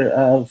danger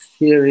of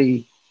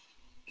theory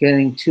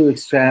getting too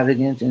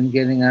extravagant and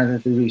getting out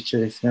of the reach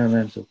of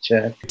experimental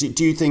check.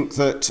 Do you think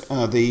that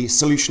the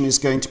solution is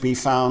going to be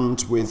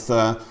found with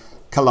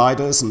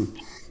colliders and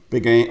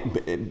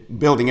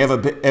building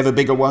ever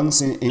bigger ones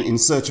in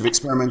search of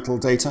experimental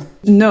data?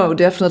 No,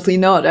 definitely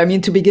not. I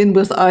mean, to begin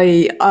with,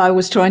 I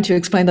was trying to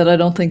explain that I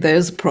don't think there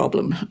is a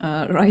problem,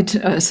 right?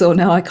 So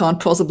now I can't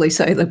possibly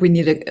say that we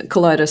need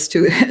colliders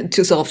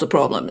to solve the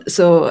problem.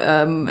 So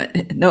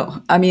no,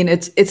 I mean,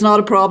 it's not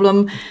a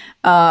problem.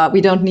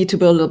 We don't need to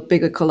build a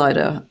bigger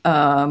collider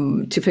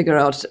to figure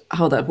out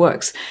how that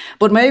works.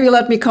 But maybe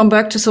let me come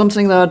back to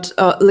something that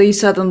Lee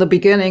said in the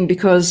beginning,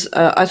 because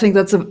I think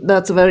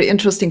that's a very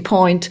interesting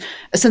point.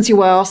 Since you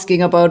were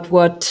asking about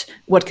what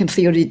can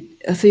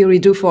theory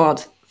do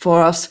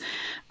for us.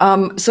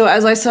 So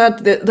as I said,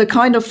 the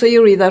kind of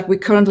theory that we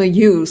currently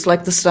use,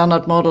 like the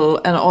Standard Model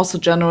and also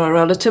general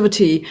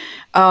relativity,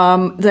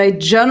 they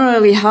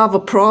generally have a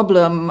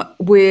problem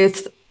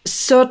with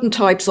certain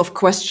types of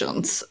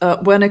questions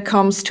when it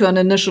comes to an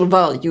initial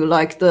value,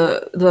 like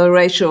the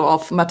ratio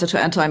of matter to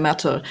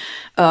antimatter,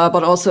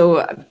 but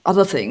also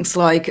other things.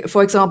 Like,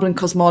 for example, in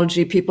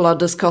cosmology, people are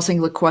discussing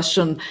the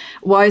question,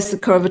 why is the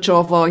curvature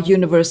of our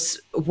universe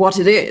what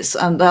it is?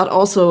 And that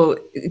also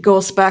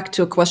goes back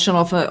to a question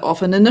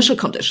of an initial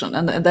condition.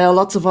 And there are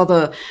lots of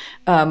other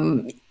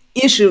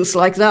issues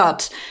like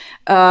that,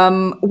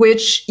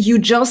 which you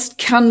just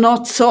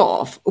cannot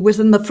solve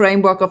within the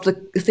framework of the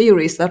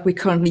theories that we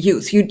currently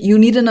use. You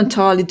need an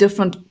entirely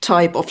different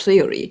type of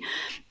theory.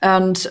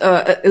 And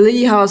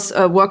Lee has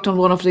worked on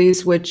one of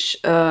these, which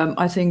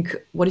I think,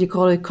 what do you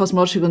call it,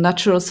 cosmological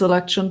natural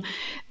selection.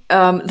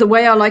 The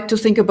way I like to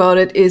think about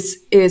it is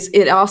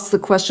it asks the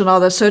question, are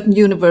there certain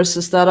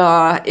universes that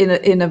are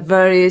in a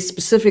very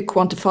specific,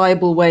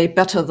 quantifiable way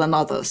better than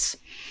others?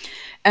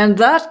 And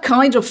that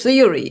kind of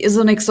theory is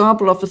an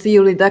example of a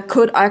theory that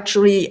could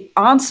actually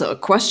answer a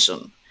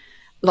question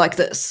like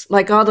this.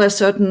 Like, are there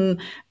certain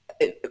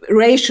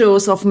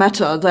ratios of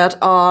matter that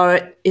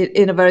are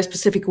in a very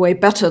specific way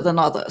better than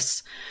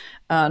others?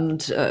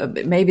 And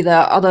maybe there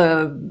are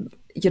other,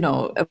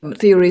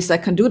 theories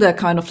that can do that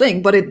kind of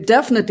thing, but it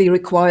definitely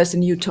requires a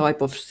new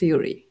type of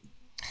theory.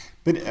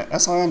 But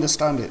as I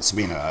understand it,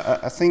 Sabine,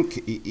 I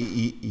think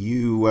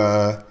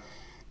you're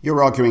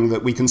arguing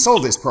that we can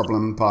solve this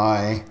problem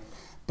by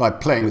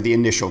playing with the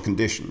initial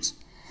conditions,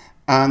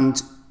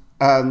 but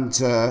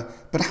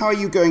how are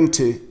you going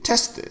to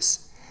test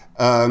this?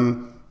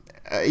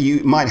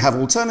 You might have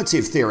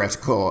alternative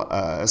theoretical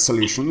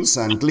solutions,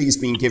 and Lee's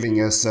been giving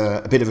us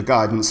a bit of a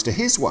guidance to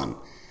his one.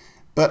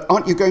 But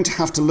aren't you going to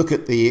have to look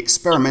at the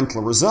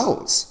experimental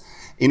results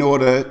in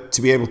order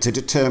to be able to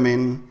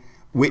determine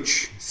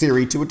which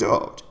theory to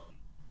adopt?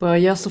 Well,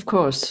 yes, of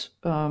course.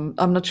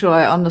 I'm not sure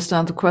I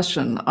understand the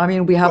question. I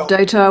mean, we have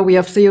data, we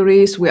have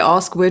theories, we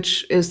ask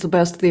which is the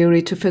best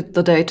theory to fit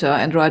the data,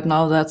 and right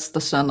now that's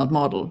the Standard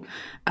Model.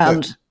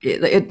 And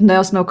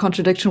there's no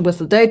contradiction with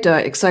the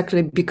data,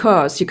 exactly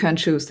because you can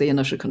choose the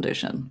initial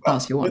condition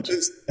as you want.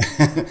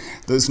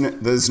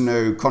 There's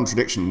no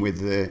contradiction with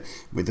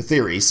the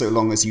theory, so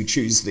long as you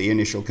choose the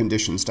initial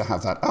conditions to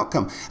have that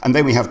outcome. And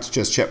then we have to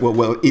just check,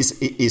 well, is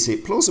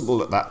it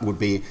plausible that would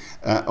be,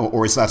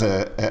 or is that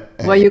a...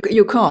 Well,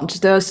 you can't.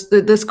 There's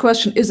this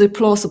question, is it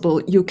plausible?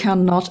 You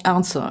cannot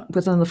answer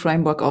within the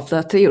framework of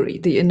that theory.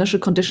 The initial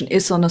condition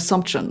is an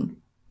assumption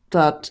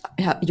that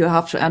you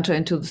have to enter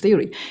into the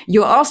theory.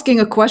 You're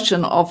asking a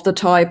question of the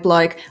type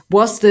like,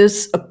 was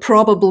this a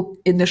probable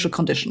initial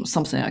condition,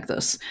 something like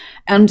this?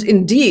 And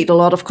indeed, a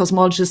lot of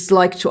cosmologists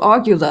like to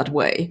argue that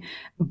way,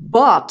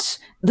 but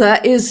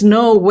there is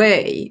no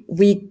way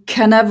we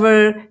can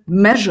ever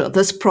measure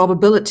this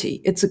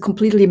probability. It's a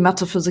completely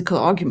metaphysical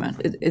argument.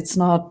 It's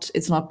not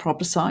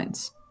proper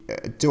science.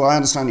 Do I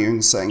understand you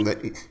in saying that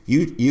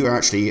you are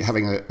actually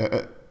having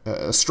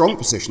a strong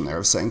position there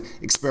of saying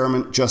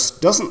experiment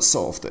just doesn't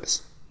solve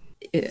this?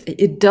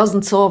 It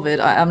doesn't solve it.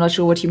 I'm not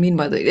sure what you mean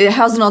by that. It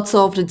has not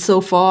solved it so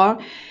far.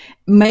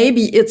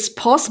 Maybe it's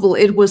possible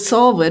it will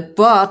solve it,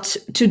 but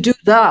to do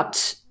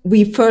that,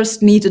 we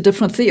first need a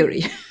different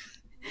theory.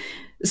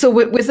 So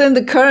within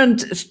the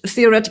current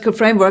theoretical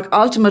framework,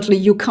 ultimately,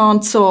 you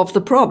can't solve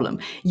the problem.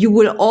 You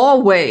will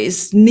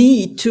always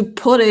need to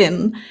put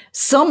in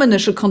some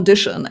initial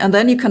condition, and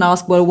then you can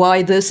ask, well,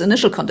 why this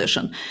initial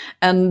condition?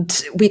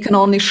 And we can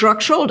only shrug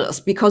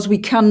shoulders because we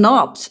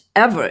cannot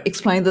ever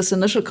explain this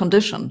initial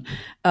condition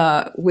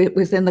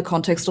within the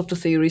context of the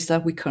theories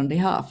that we currently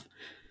have.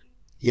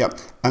 Yeah,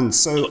 and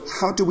so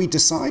how do we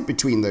decide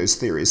between those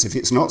theories if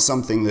it's not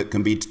something that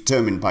can be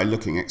determined by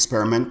looking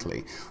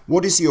experimentally?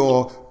 What is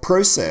your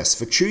process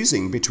for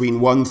choosing between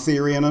one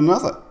theory and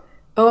another?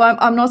 Oh,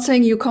 I'm not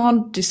saying you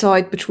can't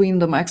decide between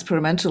them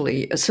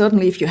experimentally.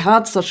 Certainly, if you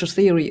had such a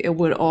theory, it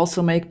would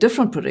also make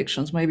different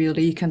predictions. Maybe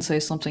Lee can say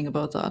something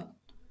about that.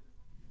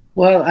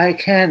 Well, I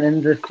can,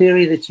 and the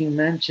theory that you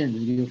mentioned,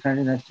 you were kind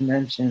enough to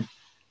mention,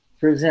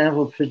 for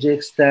example,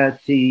 predicts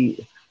that the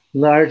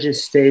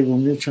largest stable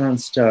neutron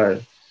star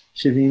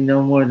should be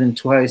no more than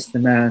twice the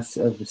mass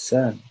of the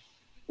sun.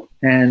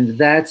 And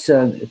that's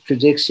a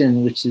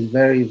prediction which is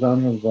very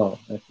vulnerable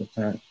at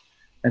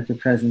the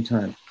present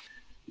time.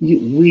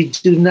 We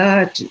do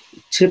not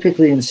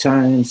typically in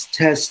science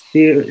test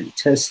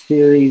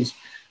theories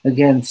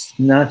against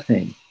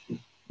nothing.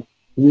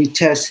 We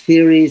test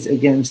theories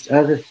against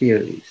other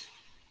theories.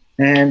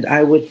 And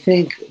I would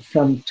think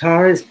from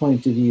Tara's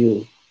point of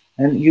view,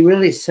 and you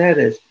really said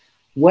it,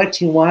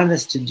 what you want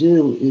us to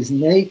do is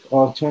make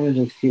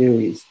alternative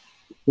theories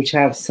which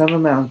have some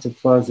amount of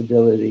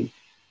plausibility,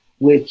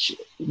 which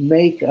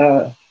make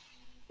a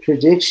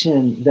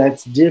prediction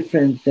that's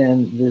different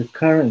than the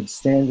current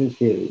standard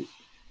theories.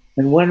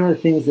 And one of the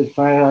things that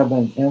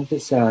Feyerabend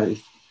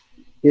emphasized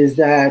is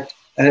that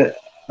a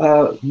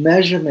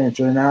measurement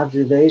or an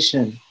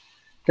observation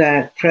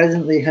that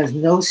presently has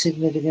no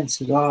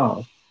significance at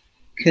all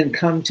can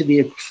come to be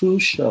a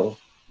crucial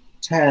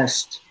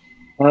test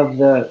of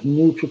the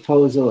new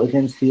proposal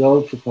against the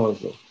old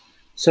proposal.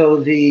 So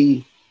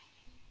the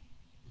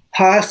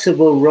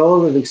possible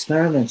role of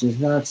experiments is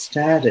not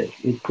static.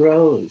 It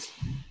grows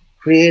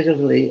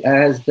creatively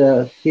as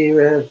the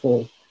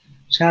theoretical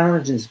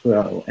challenges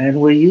grow.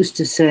 And we're used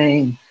to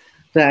saying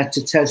that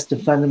to test a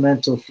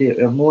fundamental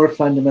theory, a more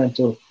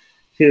fundamental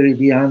theory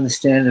beyond the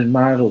standard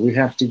model, we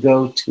have to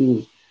go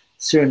to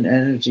certain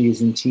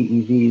energies in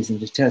TeVs, and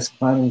to test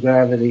quantum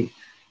gravity,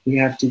 we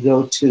have to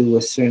go to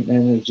a certain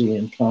energy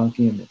in Planck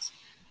units.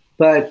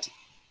 But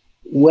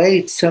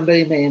wait,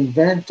 somebody may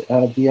invent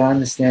a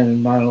beyond the standard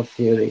model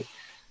theory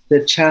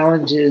that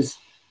challenges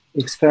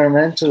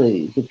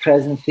experimentally the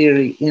present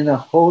theory in a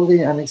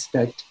wholly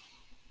unexpected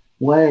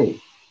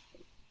way.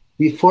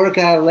 Before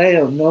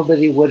Galileo,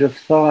 nobody would have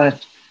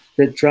thought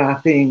that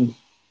dropping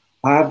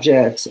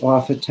objects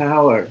off a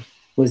tower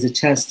was a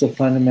test of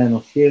fundamental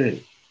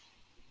theory.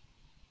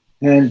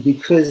 And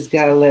because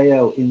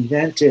Galileo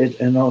invented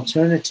an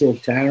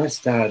alternative to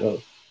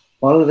Aristotle,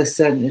 all of a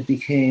sudden it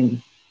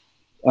became,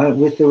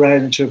 with the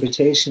right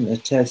interpretation, a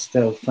test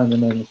of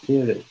fundamental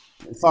theory.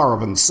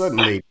 Feyerabend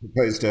certainly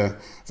proposed a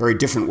very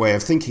different way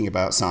of thinking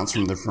about science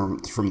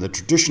from the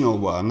traditional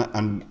one,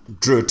 and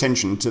drew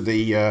attention to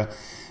the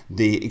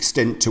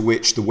extent to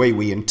which the way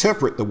we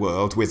interpret the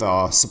world with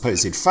our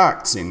supposed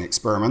facts in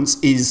experiments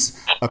is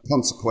a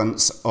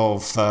consequence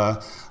of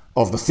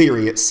the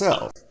theory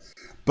itself.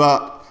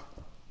 But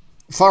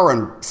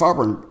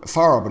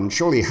Feyerabend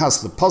surely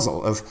has the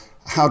puzzle of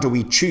how do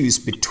we choose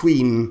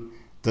between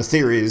the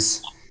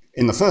theories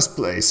in the first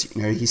place.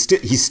 You know,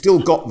 he's still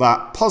got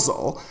that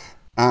puzzle,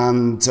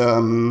 and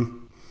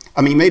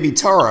I mean, maybe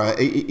Tara,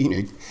 you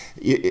know,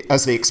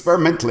 as the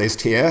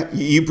experimentalist here,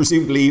 you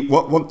presumably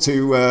want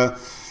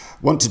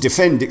to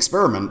defend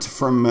experiment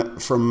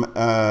from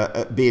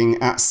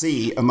being at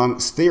sea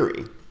amongst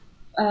theory.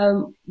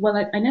 Well,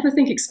 I never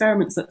think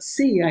experiments at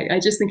sea. I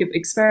just think if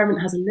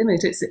experiment has a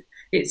limit,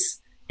 its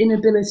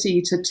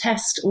inability to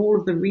test all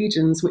of the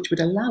regions which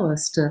would allow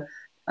us to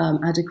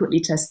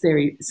adequately test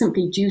theory,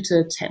 simply due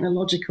to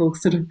technological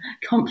sort of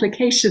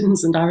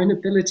complications and our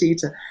inability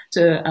to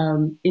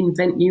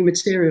invent new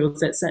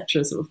materials,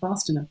 etc., sort of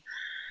fast enough.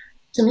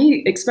 To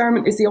me,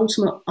 experiment is the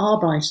ultimate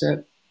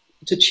arbiter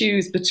to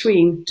choose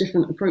between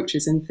different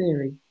approaches in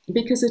theory,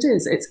 because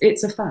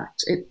it's a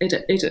fact.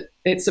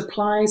 It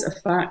supplies a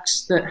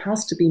fact that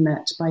has to be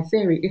met by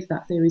theory if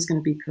that theory is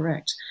going to be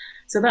correct.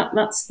 So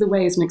that's the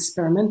way as an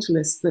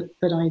experimentalist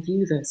that I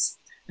view this.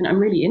 And I'm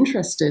really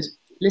interested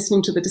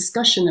listening to the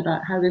discussion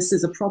about how this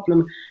is a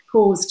problem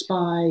caused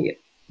by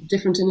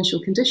different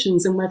initial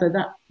conditions, and whether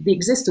the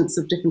existence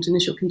of different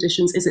initial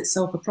conditions is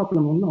itself a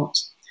problem or not.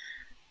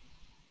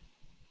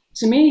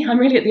 To me, I'm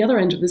really at the other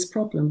end of this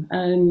problem,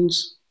 and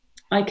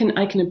I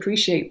can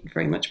appreciate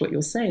very much what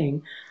you're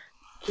saying.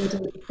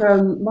 But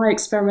from my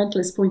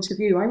experimentalist point of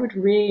view, I would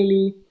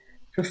really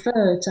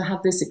prefer to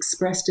have this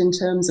expressed in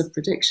terms of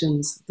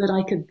predictions that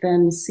I could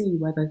then see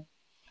whether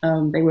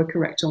they were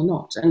correct or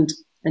not. And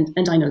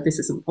I know this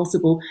isn't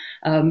possible,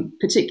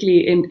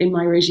 particularly in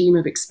my regime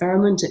of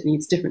experiment. It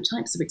needs different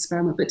types of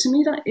experiment. But to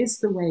me, that is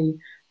the way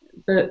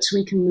that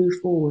we can move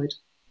forward.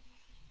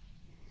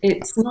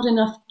 It's not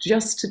enough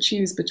just to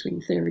choose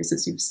between theories,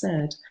 as you've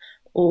said,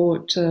 or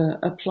to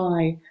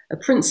apply a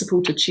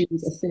principle to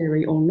choose a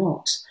theory or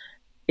not.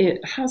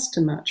 It has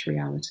to match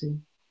reality.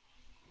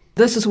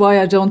 This is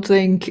why I don't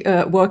think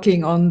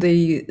working on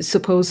the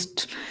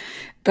supposed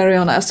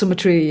baryon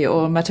asymmetry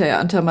or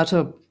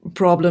matter-antimatter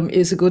problem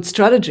is a good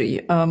strategy.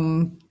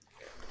 It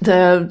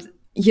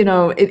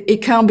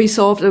can be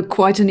solved in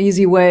quite an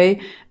easy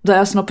way.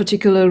 There's no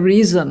particular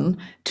reason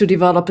to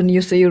develop a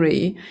new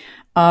theory.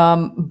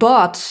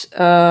 But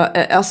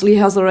as Lee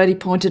has already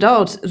pointed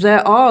out,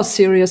 there are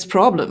serious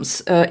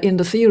problems in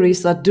the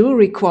theories that do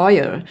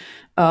require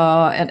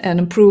an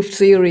improved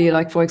theory,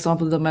 like, for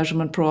example, the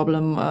measurement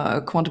problem,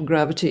 quantum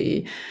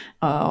gravity,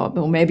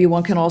 or maybe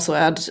one can also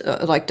add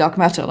like dark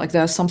matter, like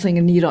there's something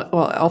in need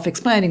of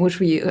explaining which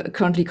we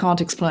currently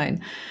can't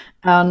explain.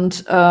 And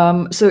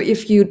so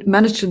if you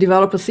manage to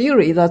develop a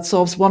theory that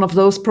solves one of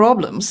those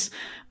problems,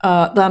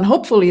 then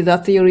hopefully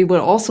that theory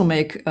will also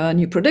make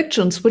new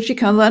predictions, which you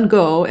can then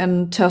go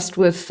and test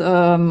with,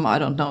 I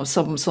don't know,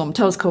 some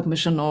telescope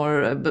mission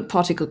or a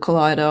particle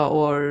collider,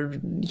 or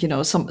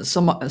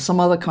some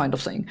other kind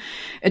of thing.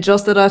 It's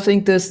just that I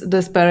think this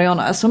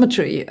baryon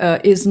asymmetry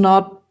is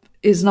not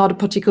a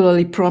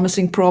particularly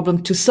promising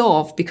problem to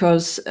solve,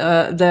 because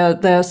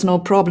there's no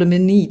problem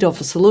in need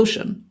of a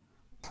solution.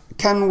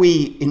 Can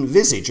we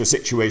envisage a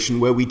situation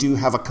where we do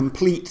have a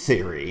complete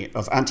theory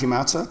of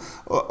antimatter,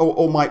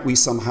 or might we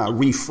somehow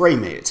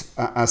reframe it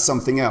as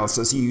something else,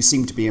 as you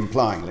seem to be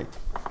implying, Lee?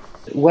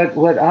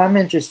 What I'm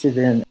interested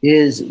in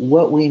is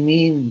what we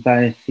mean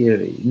by a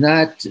theory,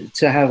 not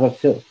to have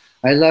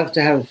I love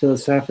to have a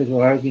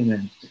philosophical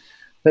argument.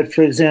 But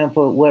for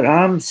example, what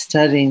I'm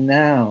studying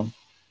now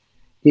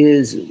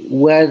is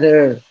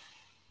whether,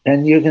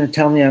 and you're going to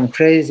tell me I'm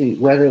crazy,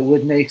 whether it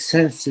would make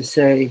sense to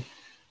say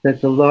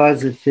that the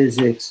laws of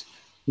physics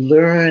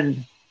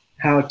learn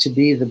how to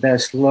be the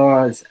best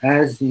laws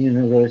as the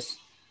universe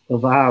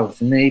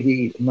evolves.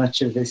 Maybe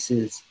much of this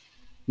is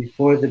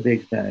before the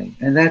Big Bang.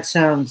 And that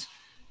sounds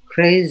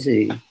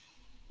crazy,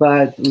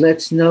 but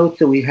let's note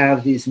that we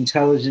have these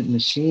intelligent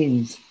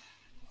machines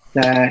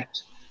that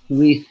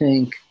we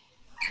think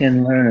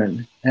can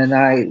learn. And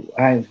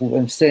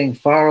I'm staying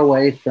far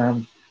away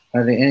from,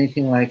 are they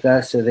anything like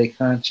us? Are they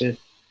conscious?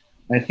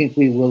 I think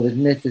we will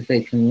admit that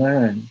they can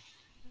learn.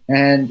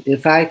 And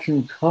if I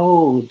can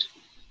code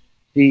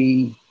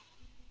the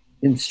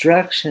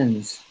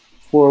instructions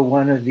for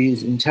one of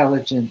these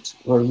intelligent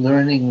or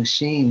learning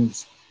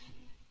machines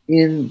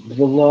in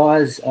the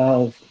laws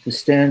of the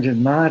standard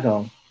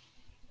model,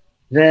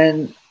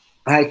 then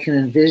I can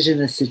envision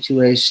a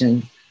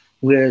situation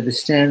where the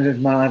standard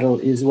model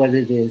is what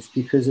it is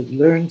because it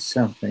learned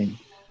something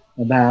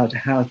about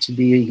how to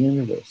be a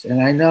universe.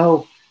 And I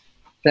know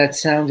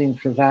that's sounding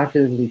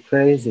provocatively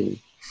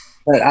crazy,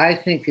 but I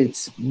think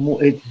it's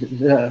more,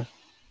 let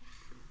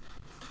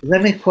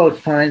me quote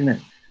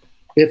Feynman.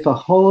 If a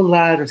whole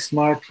lot of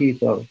smart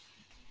people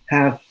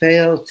have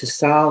failed to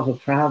solve a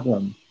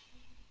problem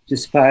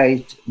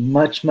despite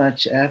much,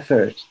 much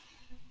effort,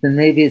 then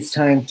maybe it's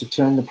time to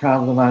turn the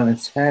problem on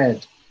its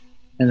head.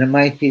 And it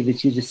might be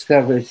that you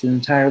discover it's an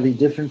entirely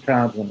different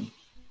problem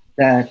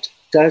that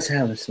does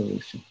have a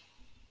solution.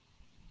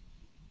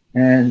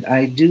 And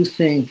I do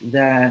think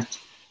that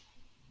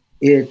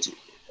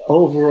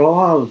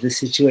overall, the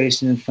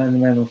situation in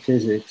fundamental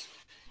physics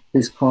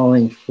is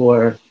calling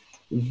for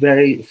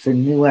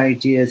new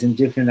ideas and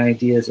different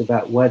ideas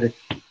about what a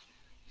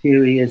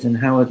theory is and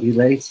how it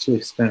relates to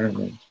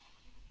experiment.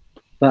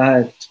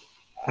 But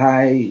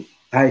I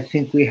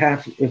think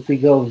if we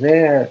go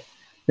there,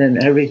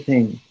 then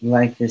everything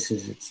like this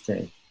is at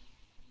stake.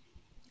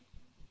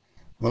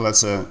 Well,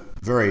 that's a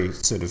very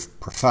sort of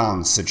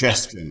profound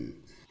suggestion,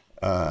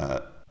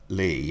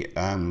 Lee,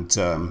 and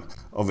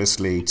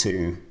obviously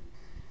to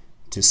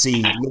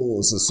see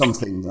laws as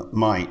something that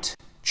might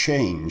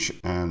change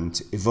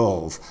and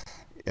evolve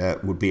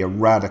would be a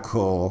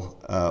radical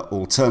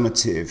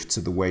alternative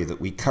to the way that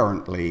we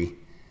currently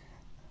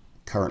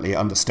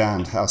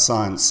understand how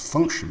science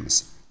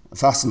functions. A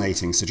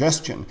fascinating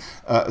suggestion.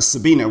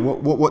 Sabine,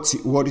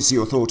 what is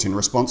your thought in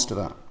response to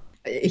that?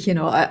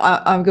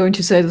 I'm going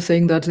to say the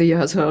thing that Lee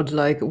has heard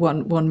like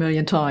 1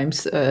 million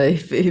times.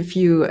 If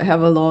you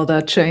have a law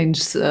that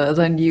changes,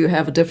 then you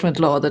have a different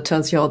law that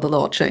tells you how the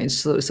law changed.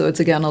 So it's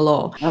again a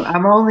law.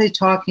 I'm only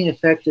talking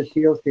effective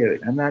field theory.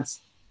 I'm not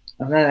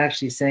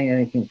actually saying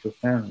anything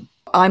profound.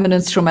 I'm an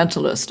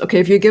instrumentalist. Okay,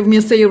 if you give me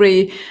a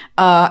theory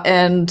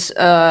and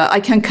I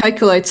can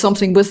calculate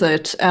something with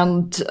it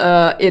and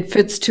it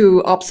fits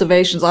to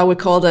observations, I would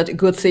call that a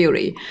good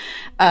theory.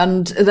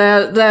 And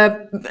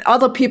there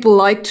other people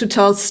like to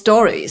tell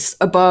stories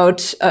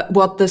about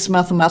what this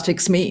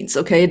mathematics means.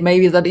 Okay, it may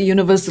be that the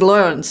universe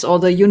learns, or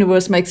the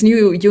universe makes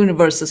new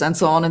universes, and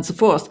so on and so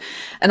forth.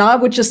 And I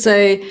would just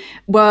say,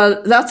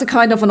 well, that's a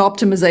kind of an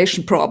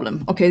optimization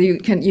problem. Okay,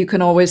 you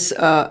can always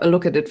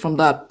look at it from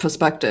that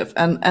perspective,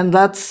 and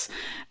that's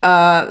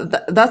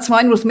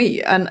fine with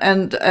me.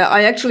 And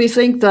I actually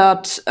think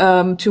that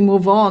to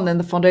move on in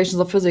the foundations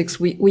of physics,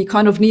 we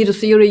kind of need a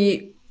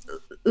theory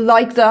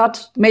like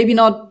that, maybe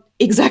not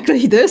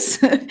exactly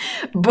this,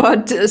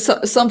 but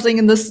something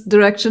in this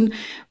direction.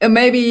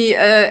 Maybe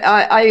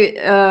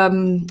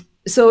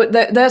so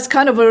there's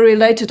kind of a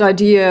related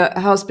idea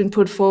has been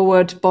put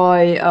forward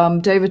by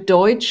David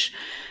Deutsch,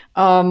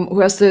 who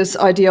has this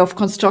idea of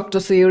constructor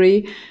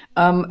theory.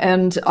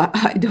 And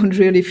I don't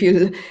really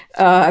feel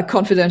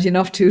confident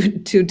enough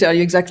to tell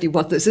you exactly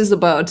what this is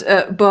about.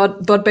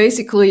 But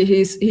basically,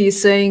 he's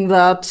saying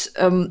that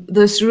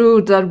this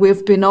route that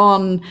we've been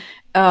on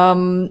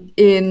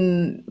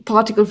in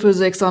particle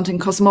physics and in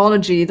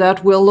cosmology,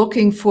 that we're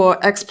looking for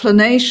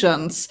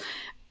explanations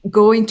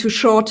going to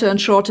shorter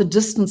and shorter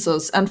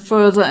distances and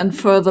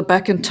further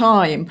back in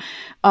time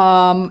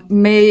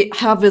may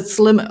have its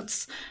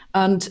limits.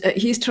 And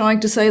he's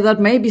trying to say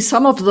that maybe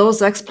some of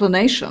those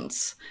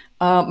explanations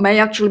may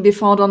actually be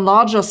found on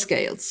larger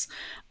scales.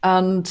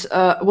 And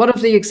one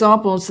of the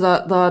examples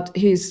that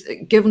he's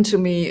given to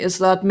me is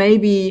that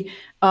maybe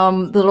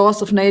the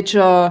laws of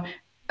nature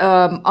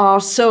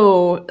are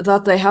so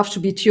that they have to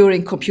be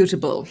Turing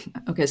computable.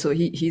 Okay, so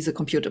he's a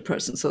computer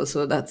person,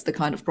 so that's the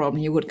kind of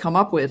problem he would come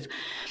up with.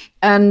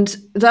 And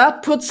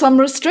that puts some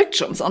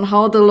restrictions on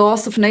how the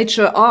laws of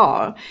nature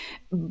are,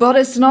 but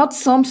it's not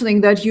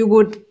something that you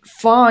would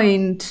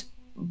find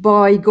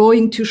by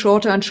going to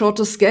shorter and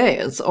shorter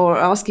scales or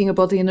asking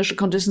about the initial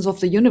conditions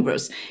of the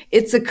universe.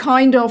 It's a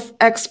kind of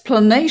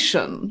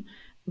explanation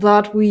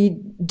that we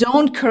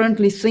don't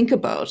currently think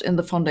about in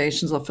the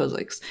foundations of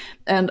physics.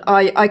 And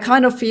I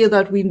kind of feel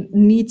that we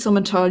need some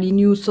entirely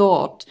new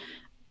thoughts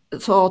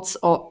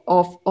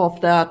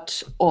of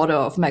that order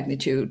of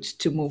magnitude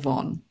to move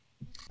on.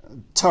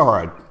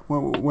 Tara,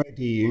 where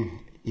do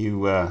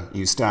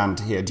you stand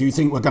here? Do you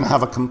think we're going to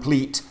have a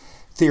complete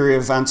theory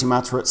of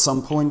antimatter at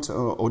some point,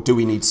 or do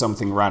we need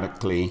something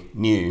radically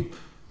new?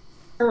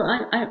 So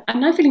I'm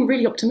now feeling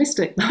really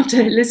optimistic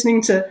after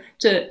listening to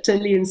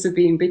Lee and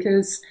Sabine,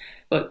 because,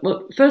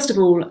 well, first of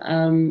all,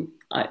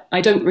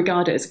 I don't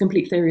regard it as a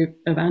complete theory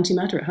of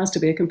antimatter. It has to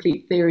be a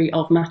complete theory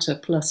of matter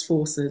plus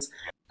forces.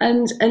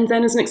 And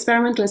then as an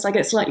experimentalist, I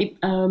get slightly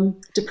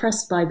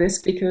depressed by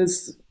this,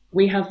 because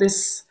we have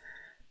this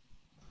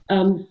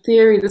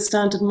theory, the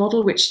standard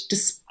model, which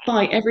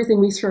despite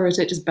everything we throw at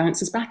it, just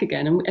bounces back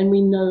again. And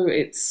we know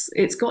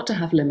it's got to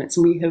have limits,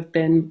 and we have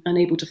been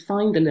unable to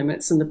find the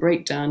limits and the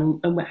breakdown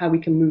and how we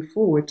can move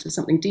forward to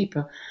something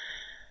deeper.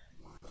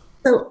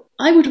 So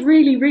I would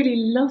really, really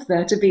love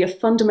there to be a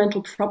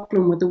fundamental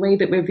problem with the way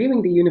that we're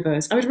viewing the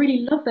universe. I would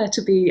really love there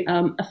to be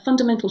a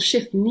fundamental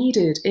shift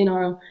needed in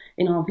our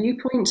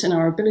viewpoint and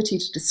our ability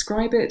to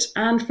describe it,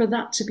 and for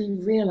that to be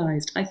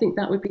realized. I think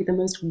that would be the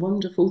most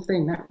wonderful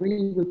thing. That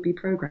really would be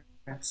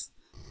progress.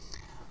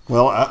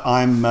 Well,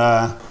 I'm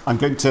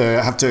going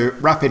to have to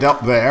wrap it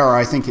up there.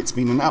 I think it's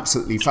been an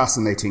absolutely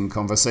fascinating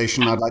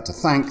conversation. I'd like to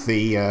thank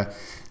the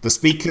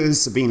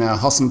speakers, Sabine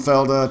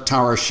Hossenfelder,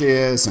 Tara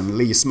Shears and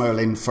Lee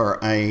Smolin, for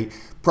a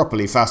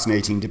properly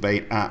fascinating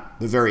debate at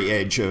the very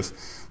edge of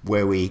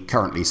where we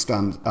currently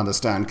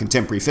understand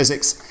contemporary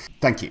physics.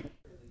 Thank you.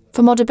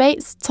 For more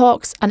debates,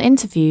 talks and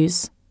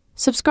interviews,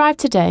 subscribe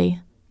today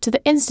to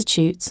the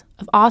Institute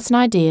of Art and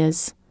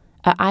Ideas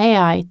at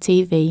IAI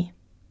TV.